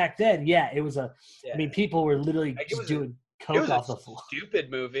 Like back then, it was I mean, people were literally just doing coke off the floor. Stupid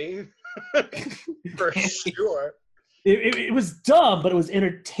movie. For sure. It was dumb, but it was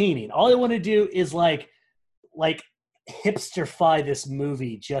entertaining. All I want to do is like hipsterify this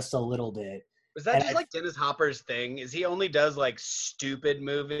movie just a little bit. Was that just like Dennis Hopper's thing? Is he only does like stupid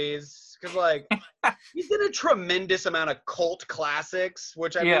movies? Because like he did a tremendous amount of cult classics,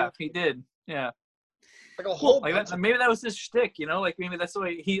 which I mean, he did. Yeah, like a whole. Like that, maybe that was his shtick, Like maybe that's the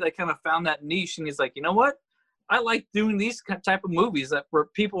way he like kind of found that niche, and he's like, you know what? I like doing these type of movies where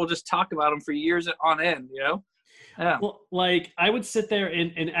people will just talk about them for years on end. Yeah. Well, like I would sit there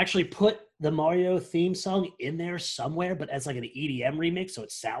and actually put the Mario theme song in there somewhere, but as like an EDM remix, so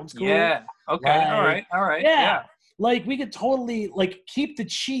it sounds cool. Yeah. Okay. Like, all right. Yeah. Like we could totally like keep the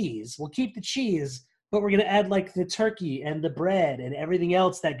cheese. We'll keep the cheese, but we're gonna add like the turkey and the bread and everything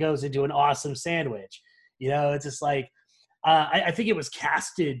else that goes into an awesome sandwich. It's just like I think it was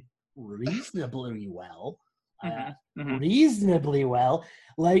casted reasonably well. Reasonably well.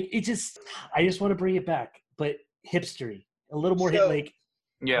 Like I just want to bring it back, but hipstery, a little more hit like.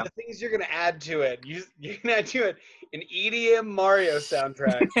 Yeah. The things you're gonna add to it, you're gonna add to it an EDM Mario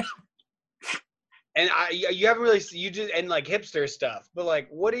soundtrack, and you haven't really and like hipster stuff, but like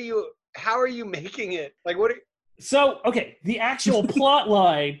how are you making it? Like So okay, the actual plot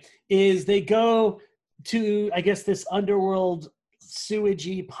line is they go to I guess this underworld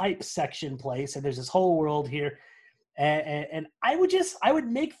sewagey pipe section place, and there's this whole world here, and I would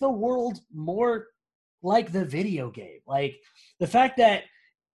make the world more like the video game, like the fact that.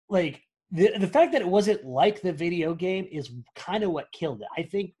 Like the fact that it wasn't like the video game is kind of what killed it. I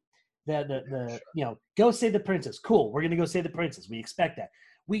think the go save the princess. Cool, we're gonna go save the princess. We expect that.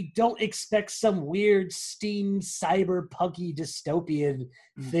 We don't expect some weird steam cyberpunky dystopian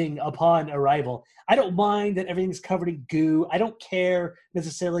thing upon arrival. I don't mind that everything's covered in goo. I don't care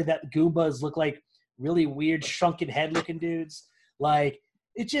necessarily that Goombas look like really weird shrunken head looking dudes. Like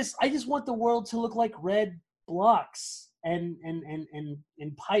I just want the world to look like red blocks. And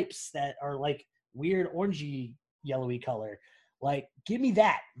pipes that are like weird orangey yellowy color. Like, give me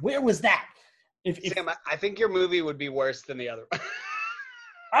that. Where was that? Sam, I think your movie would be worse than the other one.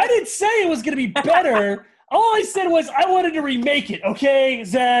 I didn't say it was going to be better. All I said was I wanted to remake it. Okay,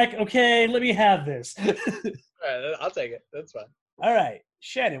 Zach. Okay, let me have this. All right, I'll take it. That's fine. All right,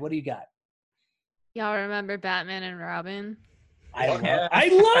 Shannon, what do you got? Y'all remember Batman and Robin? I Yeah.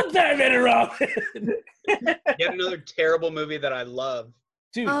 love Batman and Robin. Yet another terrible movie that I love.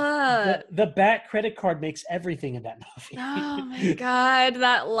 Dude, Uh. the Bat credit card makes everything in that movie. Oh my god,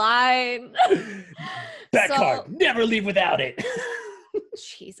 that line. Bat So- card, never leave without it.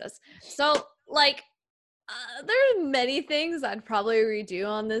 Jesus. So, like, there are many things I'd probably redo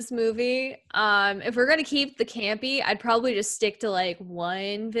on this movie. If we're gonna keep the campy, I'd probably just stick to like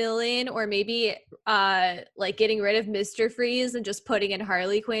one villain, or maybe like getting rid of Mr. Freeze and just putting in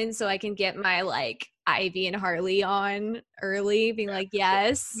Harley Quinn, so I can get my like Ivy and Harley on early, being like,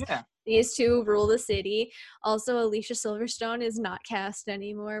 yes, Yeah. these two rule the city. Also, Alicia Silverstone is not cast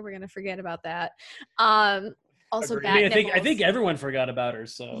anymore. We're gonna forget about that. Also, Agreed. I mean, Bat I think Nipples. everyone forgot about her.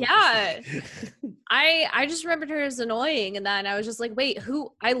 So Yeah. I just remembered her as annoying, and then I was just like, wait,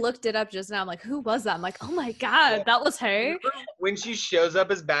 who? I looked it up just now. I'm like, who was that? I'm like, oh my god, that was her. Remember when she shows up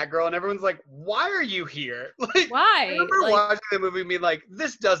as Batgirl and everyone's like, "Why are you here?" Like, I Why? remember Like, watching the movie and being like,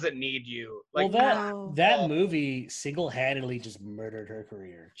 "This doesn't need you." Like, well, no. that movie single-handedly just murdered her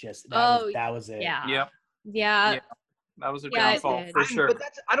career. That was it. yeah. Yep. Yeah. Yeah. That was a Yeah, it downfall did. for sure. But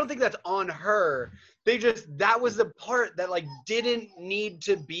I don't think that's on her. That was the part that like didn't need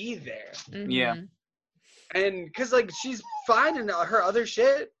to be there. Yeah. Mhm. And because like she's fine in her other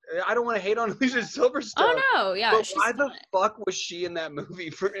shit. I don't want to hate on Alicia Silverstone. Oh no, yeah. But she's why the fine. fuck was she in that movie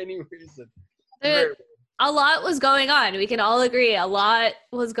for any reason? There- Very- A lot was going on. We can all agree a lot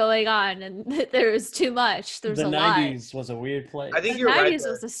was going on, and there was too much. There was The a lot. 90s was a weird place. I think The you're right 90s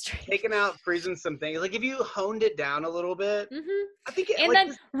there. was a strange. Taking out, freezing some things. Like if you honed it down a little bit, Mhm. I think. And like,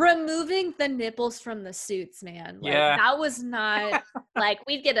 then removing the nipples from the suits, man. Like, Yeah. that was not like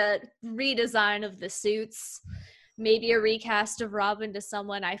we'd get a redesign of the suits, maybe a recast of Robin to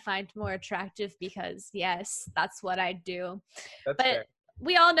someone I find more attractive, because yes, that's what I'd do. that's But fair.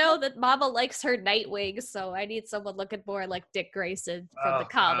 we all know that Mama likes her Nightwing, so I need someone looking more like Dick Grayson from Oh, the God,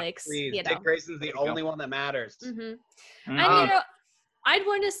 comics. please. You know. Dick Grayson's the There you go. only one that matters. hmm Mhm. And you know, I'd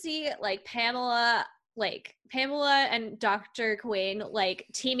want to see like Pamela and Dr. Quinn like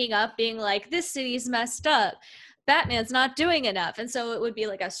teaming up, being like, this city's messed up. Batman's not doing enough. And so it would be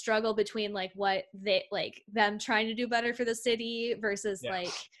like a struggle between like what they like them trying to do better for the city versus Yeah.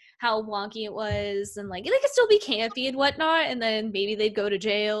 like how wonky it was, and like they could still be campy and whatnot, and then maybe they'd go to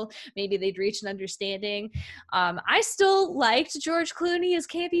jail, maybe they'd reach an understanding. I still liked George Clooney as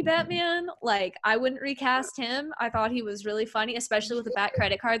campy Batman. Like, I wouldn't recast him. I thought he was really funny, especially with the Bat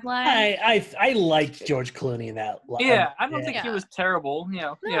credit card line. I liked George Clooney in that. Yeah, I don't think Yeah. he was terrible. You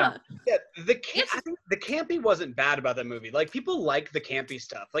know, yeah. Yeah, Yes. I think the campy wasn't bad about that movie. Like people like the campy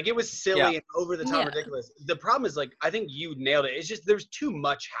stuff. Like it was silly and over the top Yeah. ridiculous. The problem is like I think you nailed it. It's just there's too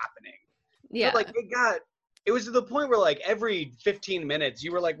much happening. Yeah. So, like it was to the point where like every 15 minutes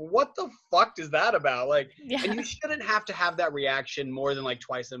you were like, what the fuck is that about? Like, yeah. and you shouldn't have to have that reaction more than like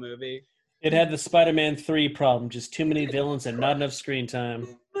twice a movie. It had the Spider-Man 3 problem, just too many villains and not enough screen time.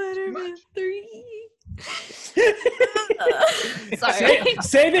 Spider-Man 3. Save, Sorry.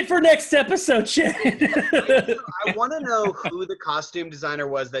 save it for next episode, Shannon. I want to know who the costume designer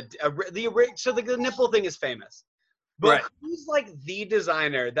was that so the nipple thing is famous, but Right. who's like the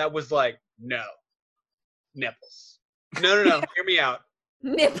designer that was like, no nipples, no, hear me out,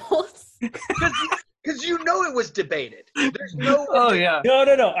 Nipples. because you know it was debated. There's no. Oh yeah.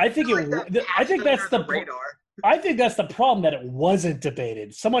 No. I think like that I think that's under the radar. I think that's the problem, that it wasn't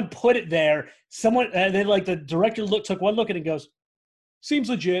debated. Someone put it there. And then like the director took one look at it and goes, "Seems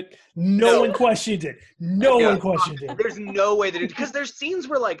legit." No one questioned it. No Yeah. one questioned it. There's no way that because there's scenes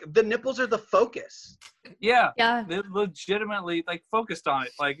where like the nipples are the focus. Yeah. Yeah. They legitimately like focused on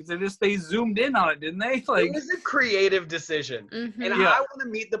it. Like they zoomed in on it, didn't they? Like It was a creative decision. Mhm. And Yeah. I want to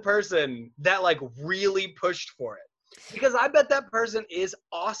meet the person that like really pushed for it, because I bet that person is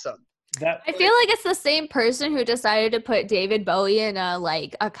awesome. That I feel like it's the same person who decided to put David Bowie in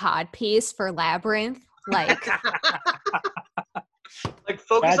a cod piece for Labyrinth. Like, Like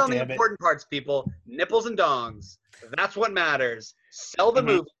focus God on the damn it. important parts, people. Nipples and dongs. That's what matters. Sell the Mhm.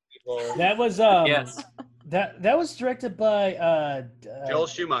 movie, people. that was yes, that was directed by Joel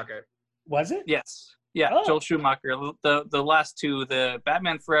Schumacher. Was it? yes, yeah. Oh. Joel Schumacher. The last two, the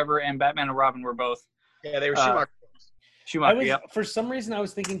Batman Forever and Batman and Robin, were both Yeah, they were Uh, Schumacher. Schumacher. Yep. For some reason I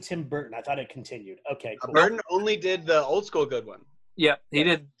was thinking Tim Burton. I thought it continued. Okay, cool. Burton only did the old school good one. Yep. He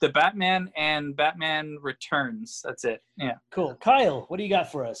did the Batman and Batman Returns. That's it. Yeah. Cool. Kyle, what do you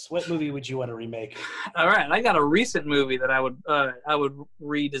got for us? What movie would you want to remake? All right. I got a recent movie that I would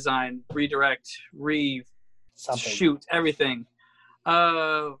redesign, redirect, Something. shoot, everything.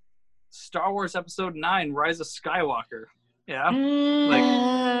 Star Wars Episode 9, Rise of Skywalker. Yeah.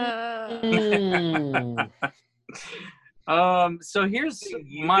 So here's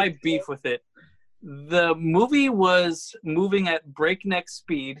my beef with it. The movie was moving at breakneck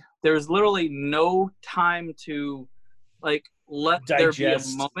speed. There's literally no time to like let digest. There be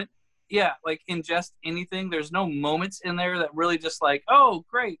a moment. Yeah, like ingest anything. There's no moments in there that really just like, oh,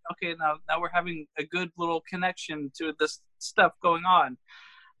 great. Okay, now we're having a good little connection to this stuff going on.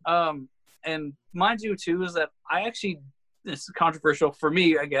 And mind you, too, is that I actually, this is controversial for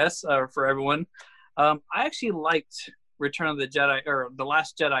me, I guess, or for everyone. I actually liked Return of the Jedi, or The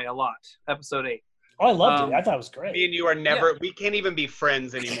Last Jedi a lot, Episode 8. Oh, I loved it. I thought it was great. Me and you are never, we can't even be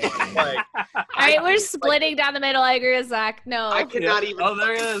friends anymore. Like, all right, we're splitting down the middle. I agree with Zach. No. I cannot even. Oh,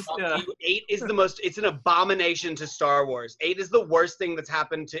 there it is. Yeah. 8 is the most, it's an abomination to Star Wars. 8 is the worst thing that's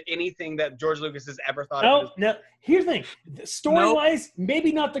happened to anything that George Lucas has ever thought of. No. Here's the thing. Story-wise,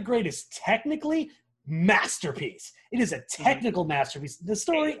 maybe not the greatest. Technically, masterpiece. It is a technical masterpiece. The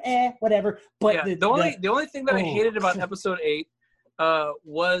story, whatever. But the only thing that I hated about Episode 8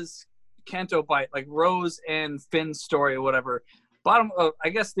 was Canto Bight, like Rose and Finn's story or whatever. I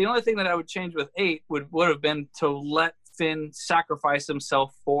guess the only thing that I would change with 8 would have been to let Finn sacrifice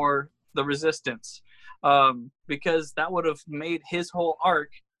himself for the Resistance, because that would have made his whole arc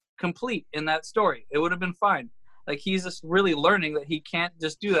complete in that story. It would have been fine. Like, he's just really learning that he can't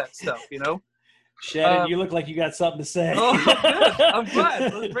just do that stuff, you know? Shannon, you look like you got something to say. Oh, good. I'm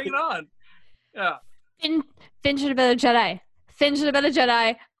glad. Let's bring it on. Yeah. Finn should have been a Jedi. Finn should have been a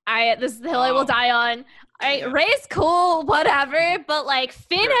Jedi. This is the hill I will die on. Rey's cool, whatever, but like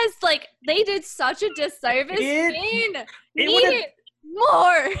Finn has like they did such a disservice. Finn needed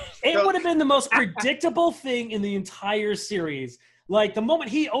more. It would have been the most predictable thing in the entire series. Like the moment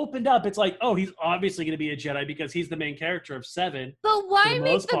he opened up, it's like, oh, he's obviously going to be a Jedi because he's the main character of 7. But why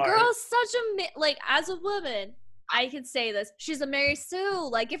make the girl such a like as a woman? I can say this. She's a Mary Sue.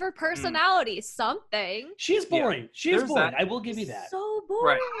 Like, give her personality, something. She's boring. Yeah. She's boring. I will give you that. So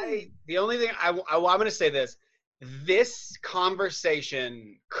boring. Right. The only thing I'm going to say this. This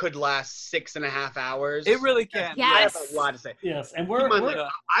conversation could last 6.5 hours. It really can. Yes. I have a lot to say. Yes, and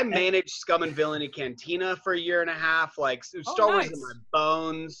I managed Scum and Villainy Cantina for 1.5 years. Like, Star Wars in my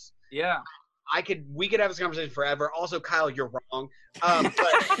bones. Yeah. We could have this conversation forever. Also, Kyle, you're wrong.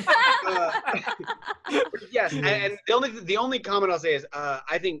 Yes, and the only comment I'll say is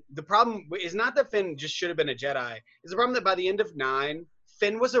I think the problem is not that Finn just should have been a Jedi. It's the problem that by the end of 9,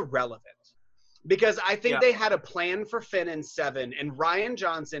 Finn was irrelevant. Because I think they had a plan for Finn in 7, and Rian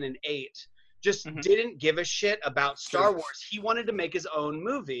Johnson in 8 just didn't give a shit about Star Wars. He wanted to make his own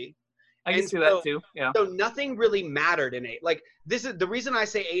movie. I can see that too. Yeah. So nothing really mattered in 8. Like, this is the reason I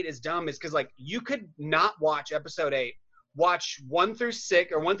say 8 is dumb is because like you could not watch Episode 8, watch 1 through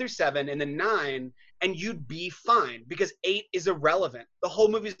 6 or 1 through 7, and then 9, and you'd be fine because 8 is irrelevant. The whole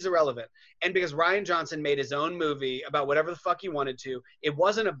movie is irrelevant, and because Rian Johnson made his own movie about whatever the fuck he wanted to, it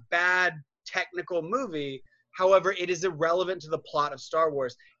wasn't a bad technical movie. However, it is irrelevant to the plot of Star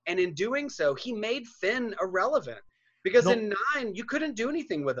Wars, and in doing so, he made Finn irrelevant. Because in 9, you couldn't do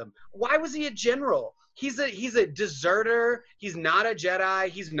anything with him. Why was he a general? He's a deserter. He's not a Jedi.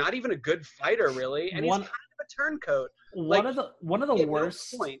 He's not even a good fighter, really. And he's kind of a turncoat. One of the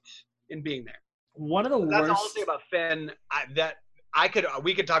worst point in being there. One of the worst. That's all I'll say about Finn.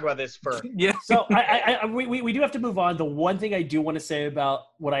 We could talk about this for. Yeah. So we do have to move on. The one thing I do want to say about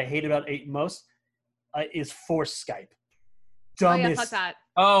what I hate about 8 most is forced Skype. Dumbest. Oh yeah, fuck that.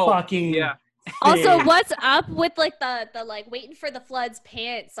 Fucking. Yeah. Also, what's up with like the like waiting for the floods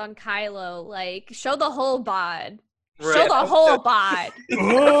pants on Kylo? Like, show the whole bod. Right. Show the whole bod.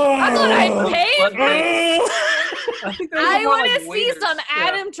 That's what I paid for. I want to see some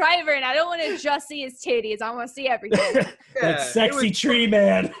Adam Driver, and I don't want to just see his titties. I want to see everything. That sexy tree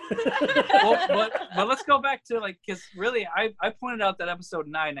man. but let's go back to like, because really, I pointed out that Episode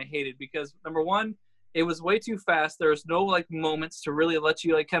 9 I hated because number one, it was way too fast. There was no like moments to really let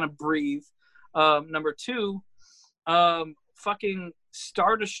you like kind of breathe. Number two, fucking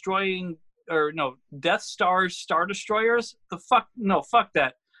Death Star's Star Destroyers. Fuck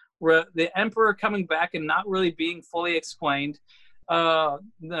that. Where the Emperor coming back and not really being fully explained. Not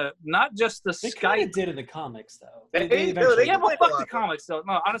just the They Skype. kind of did in the comics though. Yeah, but fuck the comics though.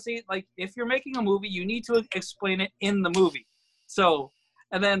 No, honestly, like if you're making a movie, you need to explain it in the movie. So,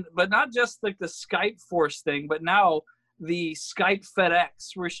 and then, but not just like the Skype Force thing, but now the Skype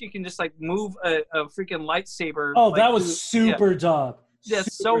FedEx, where she can just like move a freaking lightsaber. Oh, like, that was super dumb. Yeah,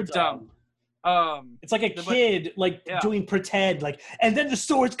 so dumb. It's like a kid doing pretend, like, and then the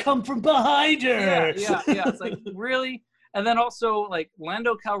swords come from behind her. Yeah. It's like, really? And then also like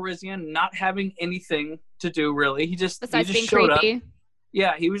Lando Calrissian not having anything to do really. He just being showed creepy. up.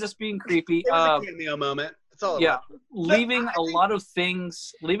 Yeah, he was just being creepy. It was a cameo moment. That's all. Yeah, leaving a lot of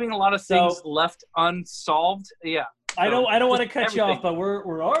things left unsolved. Yeah. I don't want to cut you off, but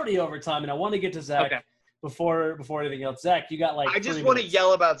we're already over time, and I want to get to Zach before anything else. Zach, you got like. I just want to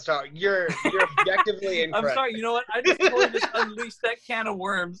yell about Star. You're objectively incorrect. I'm sorry. You know what? I just totally just unleashed that can of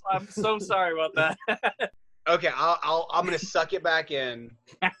worms. I'm so sorry about that. Okay, I'm gonna suck it back in.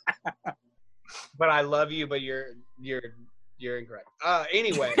 But I love you, but you're incorrect.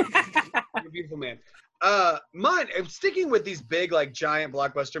 Anyway, you're a beautiful man. I'm sticking with these big, like, giant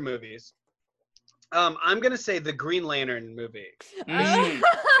blockbuster movies. I'm gonna say the Green Lantern movie.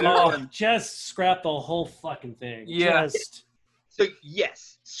 Just scrap the whole fucking thing. Yeah. So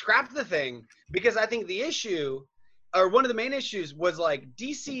yes, scrap the thing, because I think the issue, or one of the main issues, was like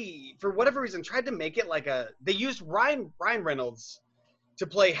DC for whatever reason tried to make it like they used Ryan Reynolds to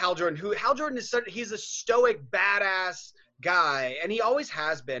play Hal Jordan. Hal Jordan he's a stoic badass guy, and he always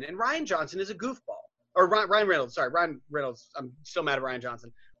has been. And Ryan Johnson is a goofball. Or Ryan Reynolds, sorry, Ryan Reynolds. I'm still mad at Ryan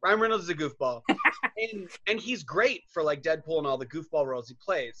Johnson. Ryan Reynolds is a goofball, and he's great for like Deadpool and all the goofball roles he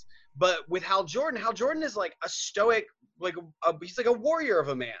plays. But with Hal Jordan is like a stoic, like he's like a warrior of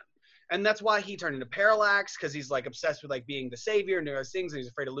a man, and that's why he turned into Parallax, because he's like obsessed with like being the savior and doing those things, and he's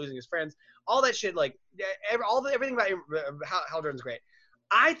afraid of losing his friends. All that shit, like everything about Hal Jordan's great.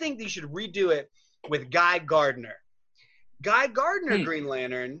 I think they should redo it with Guy Gardner. Guy Gardner, Green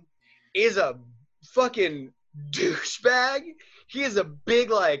Lantern, is a fucking douchebag. He is a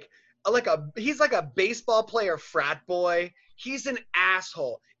big he's like a baseball player frat boy. He's an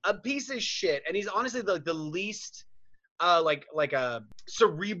asshole, a piece of shit, and he's honestly the least like a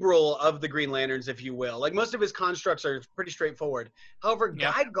cerebral of the Green Lanterns, if you will. Like, most of his constructs are pretty straightforward. However,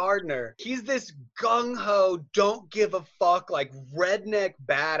 Guy Gardner, he's this gung-ho, don't give a fuck, like redneck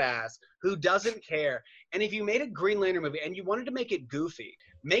badass who doesn't care. And if you made a Green Lantern movie and you wanted to make it goofy,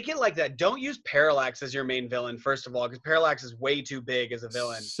 make it like that. Don't use Parallax as your main villain, first of all, because Parallax is way too big as a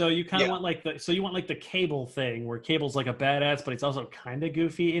villain. So you kind of want like the Cable thing, where Cable's like a badass, but he's also kind of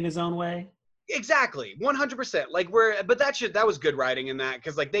goofy in his own way. Exactly, 100%. But that was good writing in that,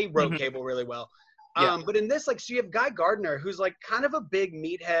 because like they wrote Cable really well. But in this, like, so you have Guy Gardner, who's like kind of a big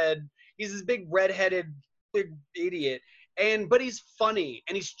meathead. He's this big redheaded big idiot. But he's funny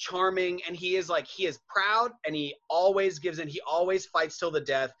and he's charming, and he is proud, and he always gives in. He always fights till the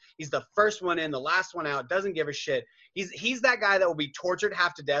death. He's the first one in, the last one out, doesn't give a shit. He's that guy that will be tortured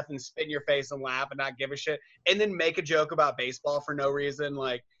half to death and spit in your face and laugh and not give a shit, and then make a joke about baseball for no reason.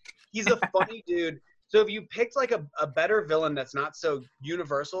 Like, he's a funny dude. So if you picked like a better villain that's not so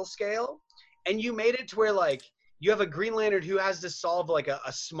universal scale, and you made it to where like you have a Green Lantern who has to solve like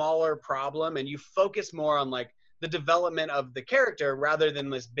a smaller problem, and you focus more on like the development of the character rather than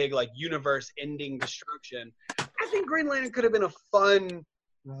this big like universe-ending destruction, I think Green Lantern could have been a fun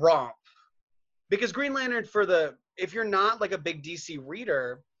romp. Because Green Lantern, if you're not like a big DC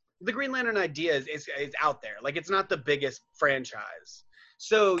reader, the Green Lantern idea is out there. Like, it's not the biggest franchise.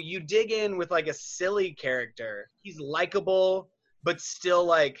 So you dig in with like a silly character. He's likable, but still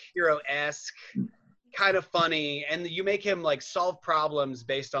like hero-esque, kind of funny, and you make him like solve problems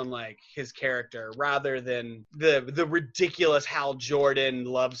based on like his character rather than the ridiculous Hal Jordan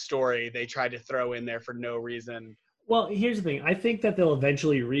love story they tried to throw in there for no reason. Well, here's the thing. I think that they'll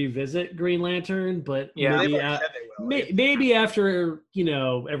eventually revisit Green Lantern, but maybe after,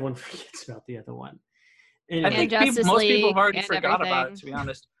 everyone forgets about the other one. And I think most people have already forgot about it, to be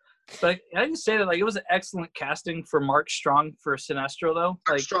honest. But I didn't say that, like, it was an excellent casting for Mark Strong for Sinestro, though.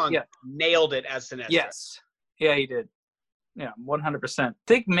 Mark Strong nailed it as Sinestro. Yes. Yeah, he did. Yeah, 100%. I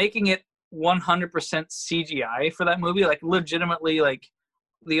think making it 100% CGI for that movie, like, legitimately, like,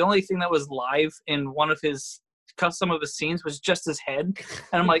 the only thing that was live in some of his scenes was just his head.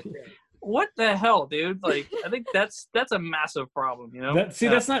 And I'm like, what the hell, dude? Like, I think that's a massive problem, That's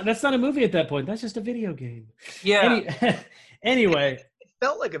not a movie at that point. That's just a video game. Yeah. Anyway.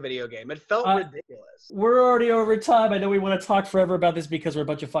 Felt like a video game. It felt ridiculous. We're already over time. I know we want to talk forever about this because we're a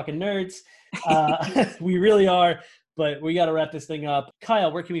bunch of fucking nerds. We really are, but we got to wrap this thing up.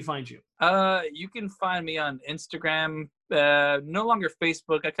 Kyle, where can we find you? You can find me on Instagram. No longer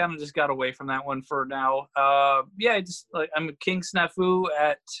Facebook. I kind of just got away from that one for now. I'm King Snafu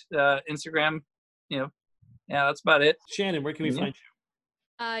at Instagram. That's about it. Shannon, where can we find you?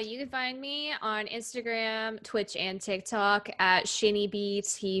 You can find me on Instagram, Twitch, and TikTok at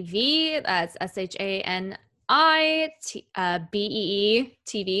ShaniBeeTV. That's ShaniBee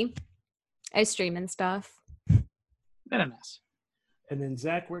TV. I stream and stuff. Very nice. And then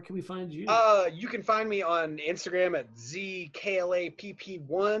Zach, where can we find you? You can find me on Instagram at ZKLAPP1,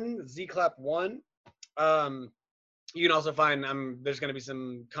 ZClap1. You can also find there's going to be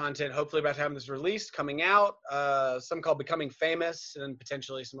some content hopefully about having this released coming out. Some called Becoming Famous, and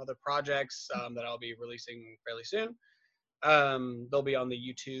potentially some other projects that I'll be releasing fairly soon. They'll be on the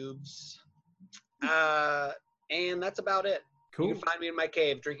YouTubes, and that's about it. Cool. You can find me in my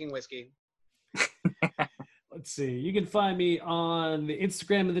cave drinking whiskey. Let's see. You can find me on the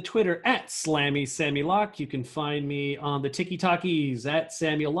Instagram and the Twitter at SlammySammyLocke. You can find me on the TikTokies at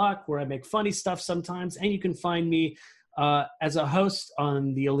Samuel Locke, where I make funny stuff sometimes. And you can find me as a host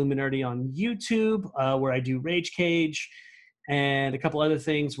on the Illuminati on YouTube, where I do Rage Cage and a couple other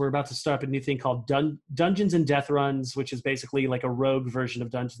things. We're about to start up a new thing called Dungeons and Death Runs, which is basically like a rogue version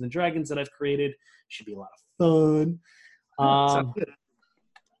of Dungeons and Dragons that I've created. Should be a lot of fun.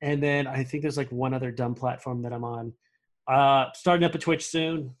 And then I think there's like one other dumb platform that I'm on. Starting up a Twitch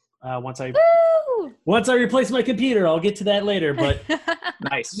soon. Once I replace my computer, I'll get to that later. But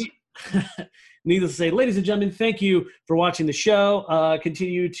nice. Needless to say, ladies and gentlemen, thank you for watching the show.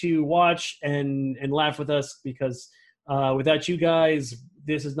 Continue to watch and laugh with us, because without you guys,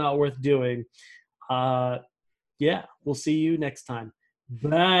 this is not worth doing. Yeah, we'll see you next time.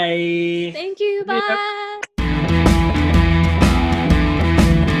 Bye. Thank you. Bye.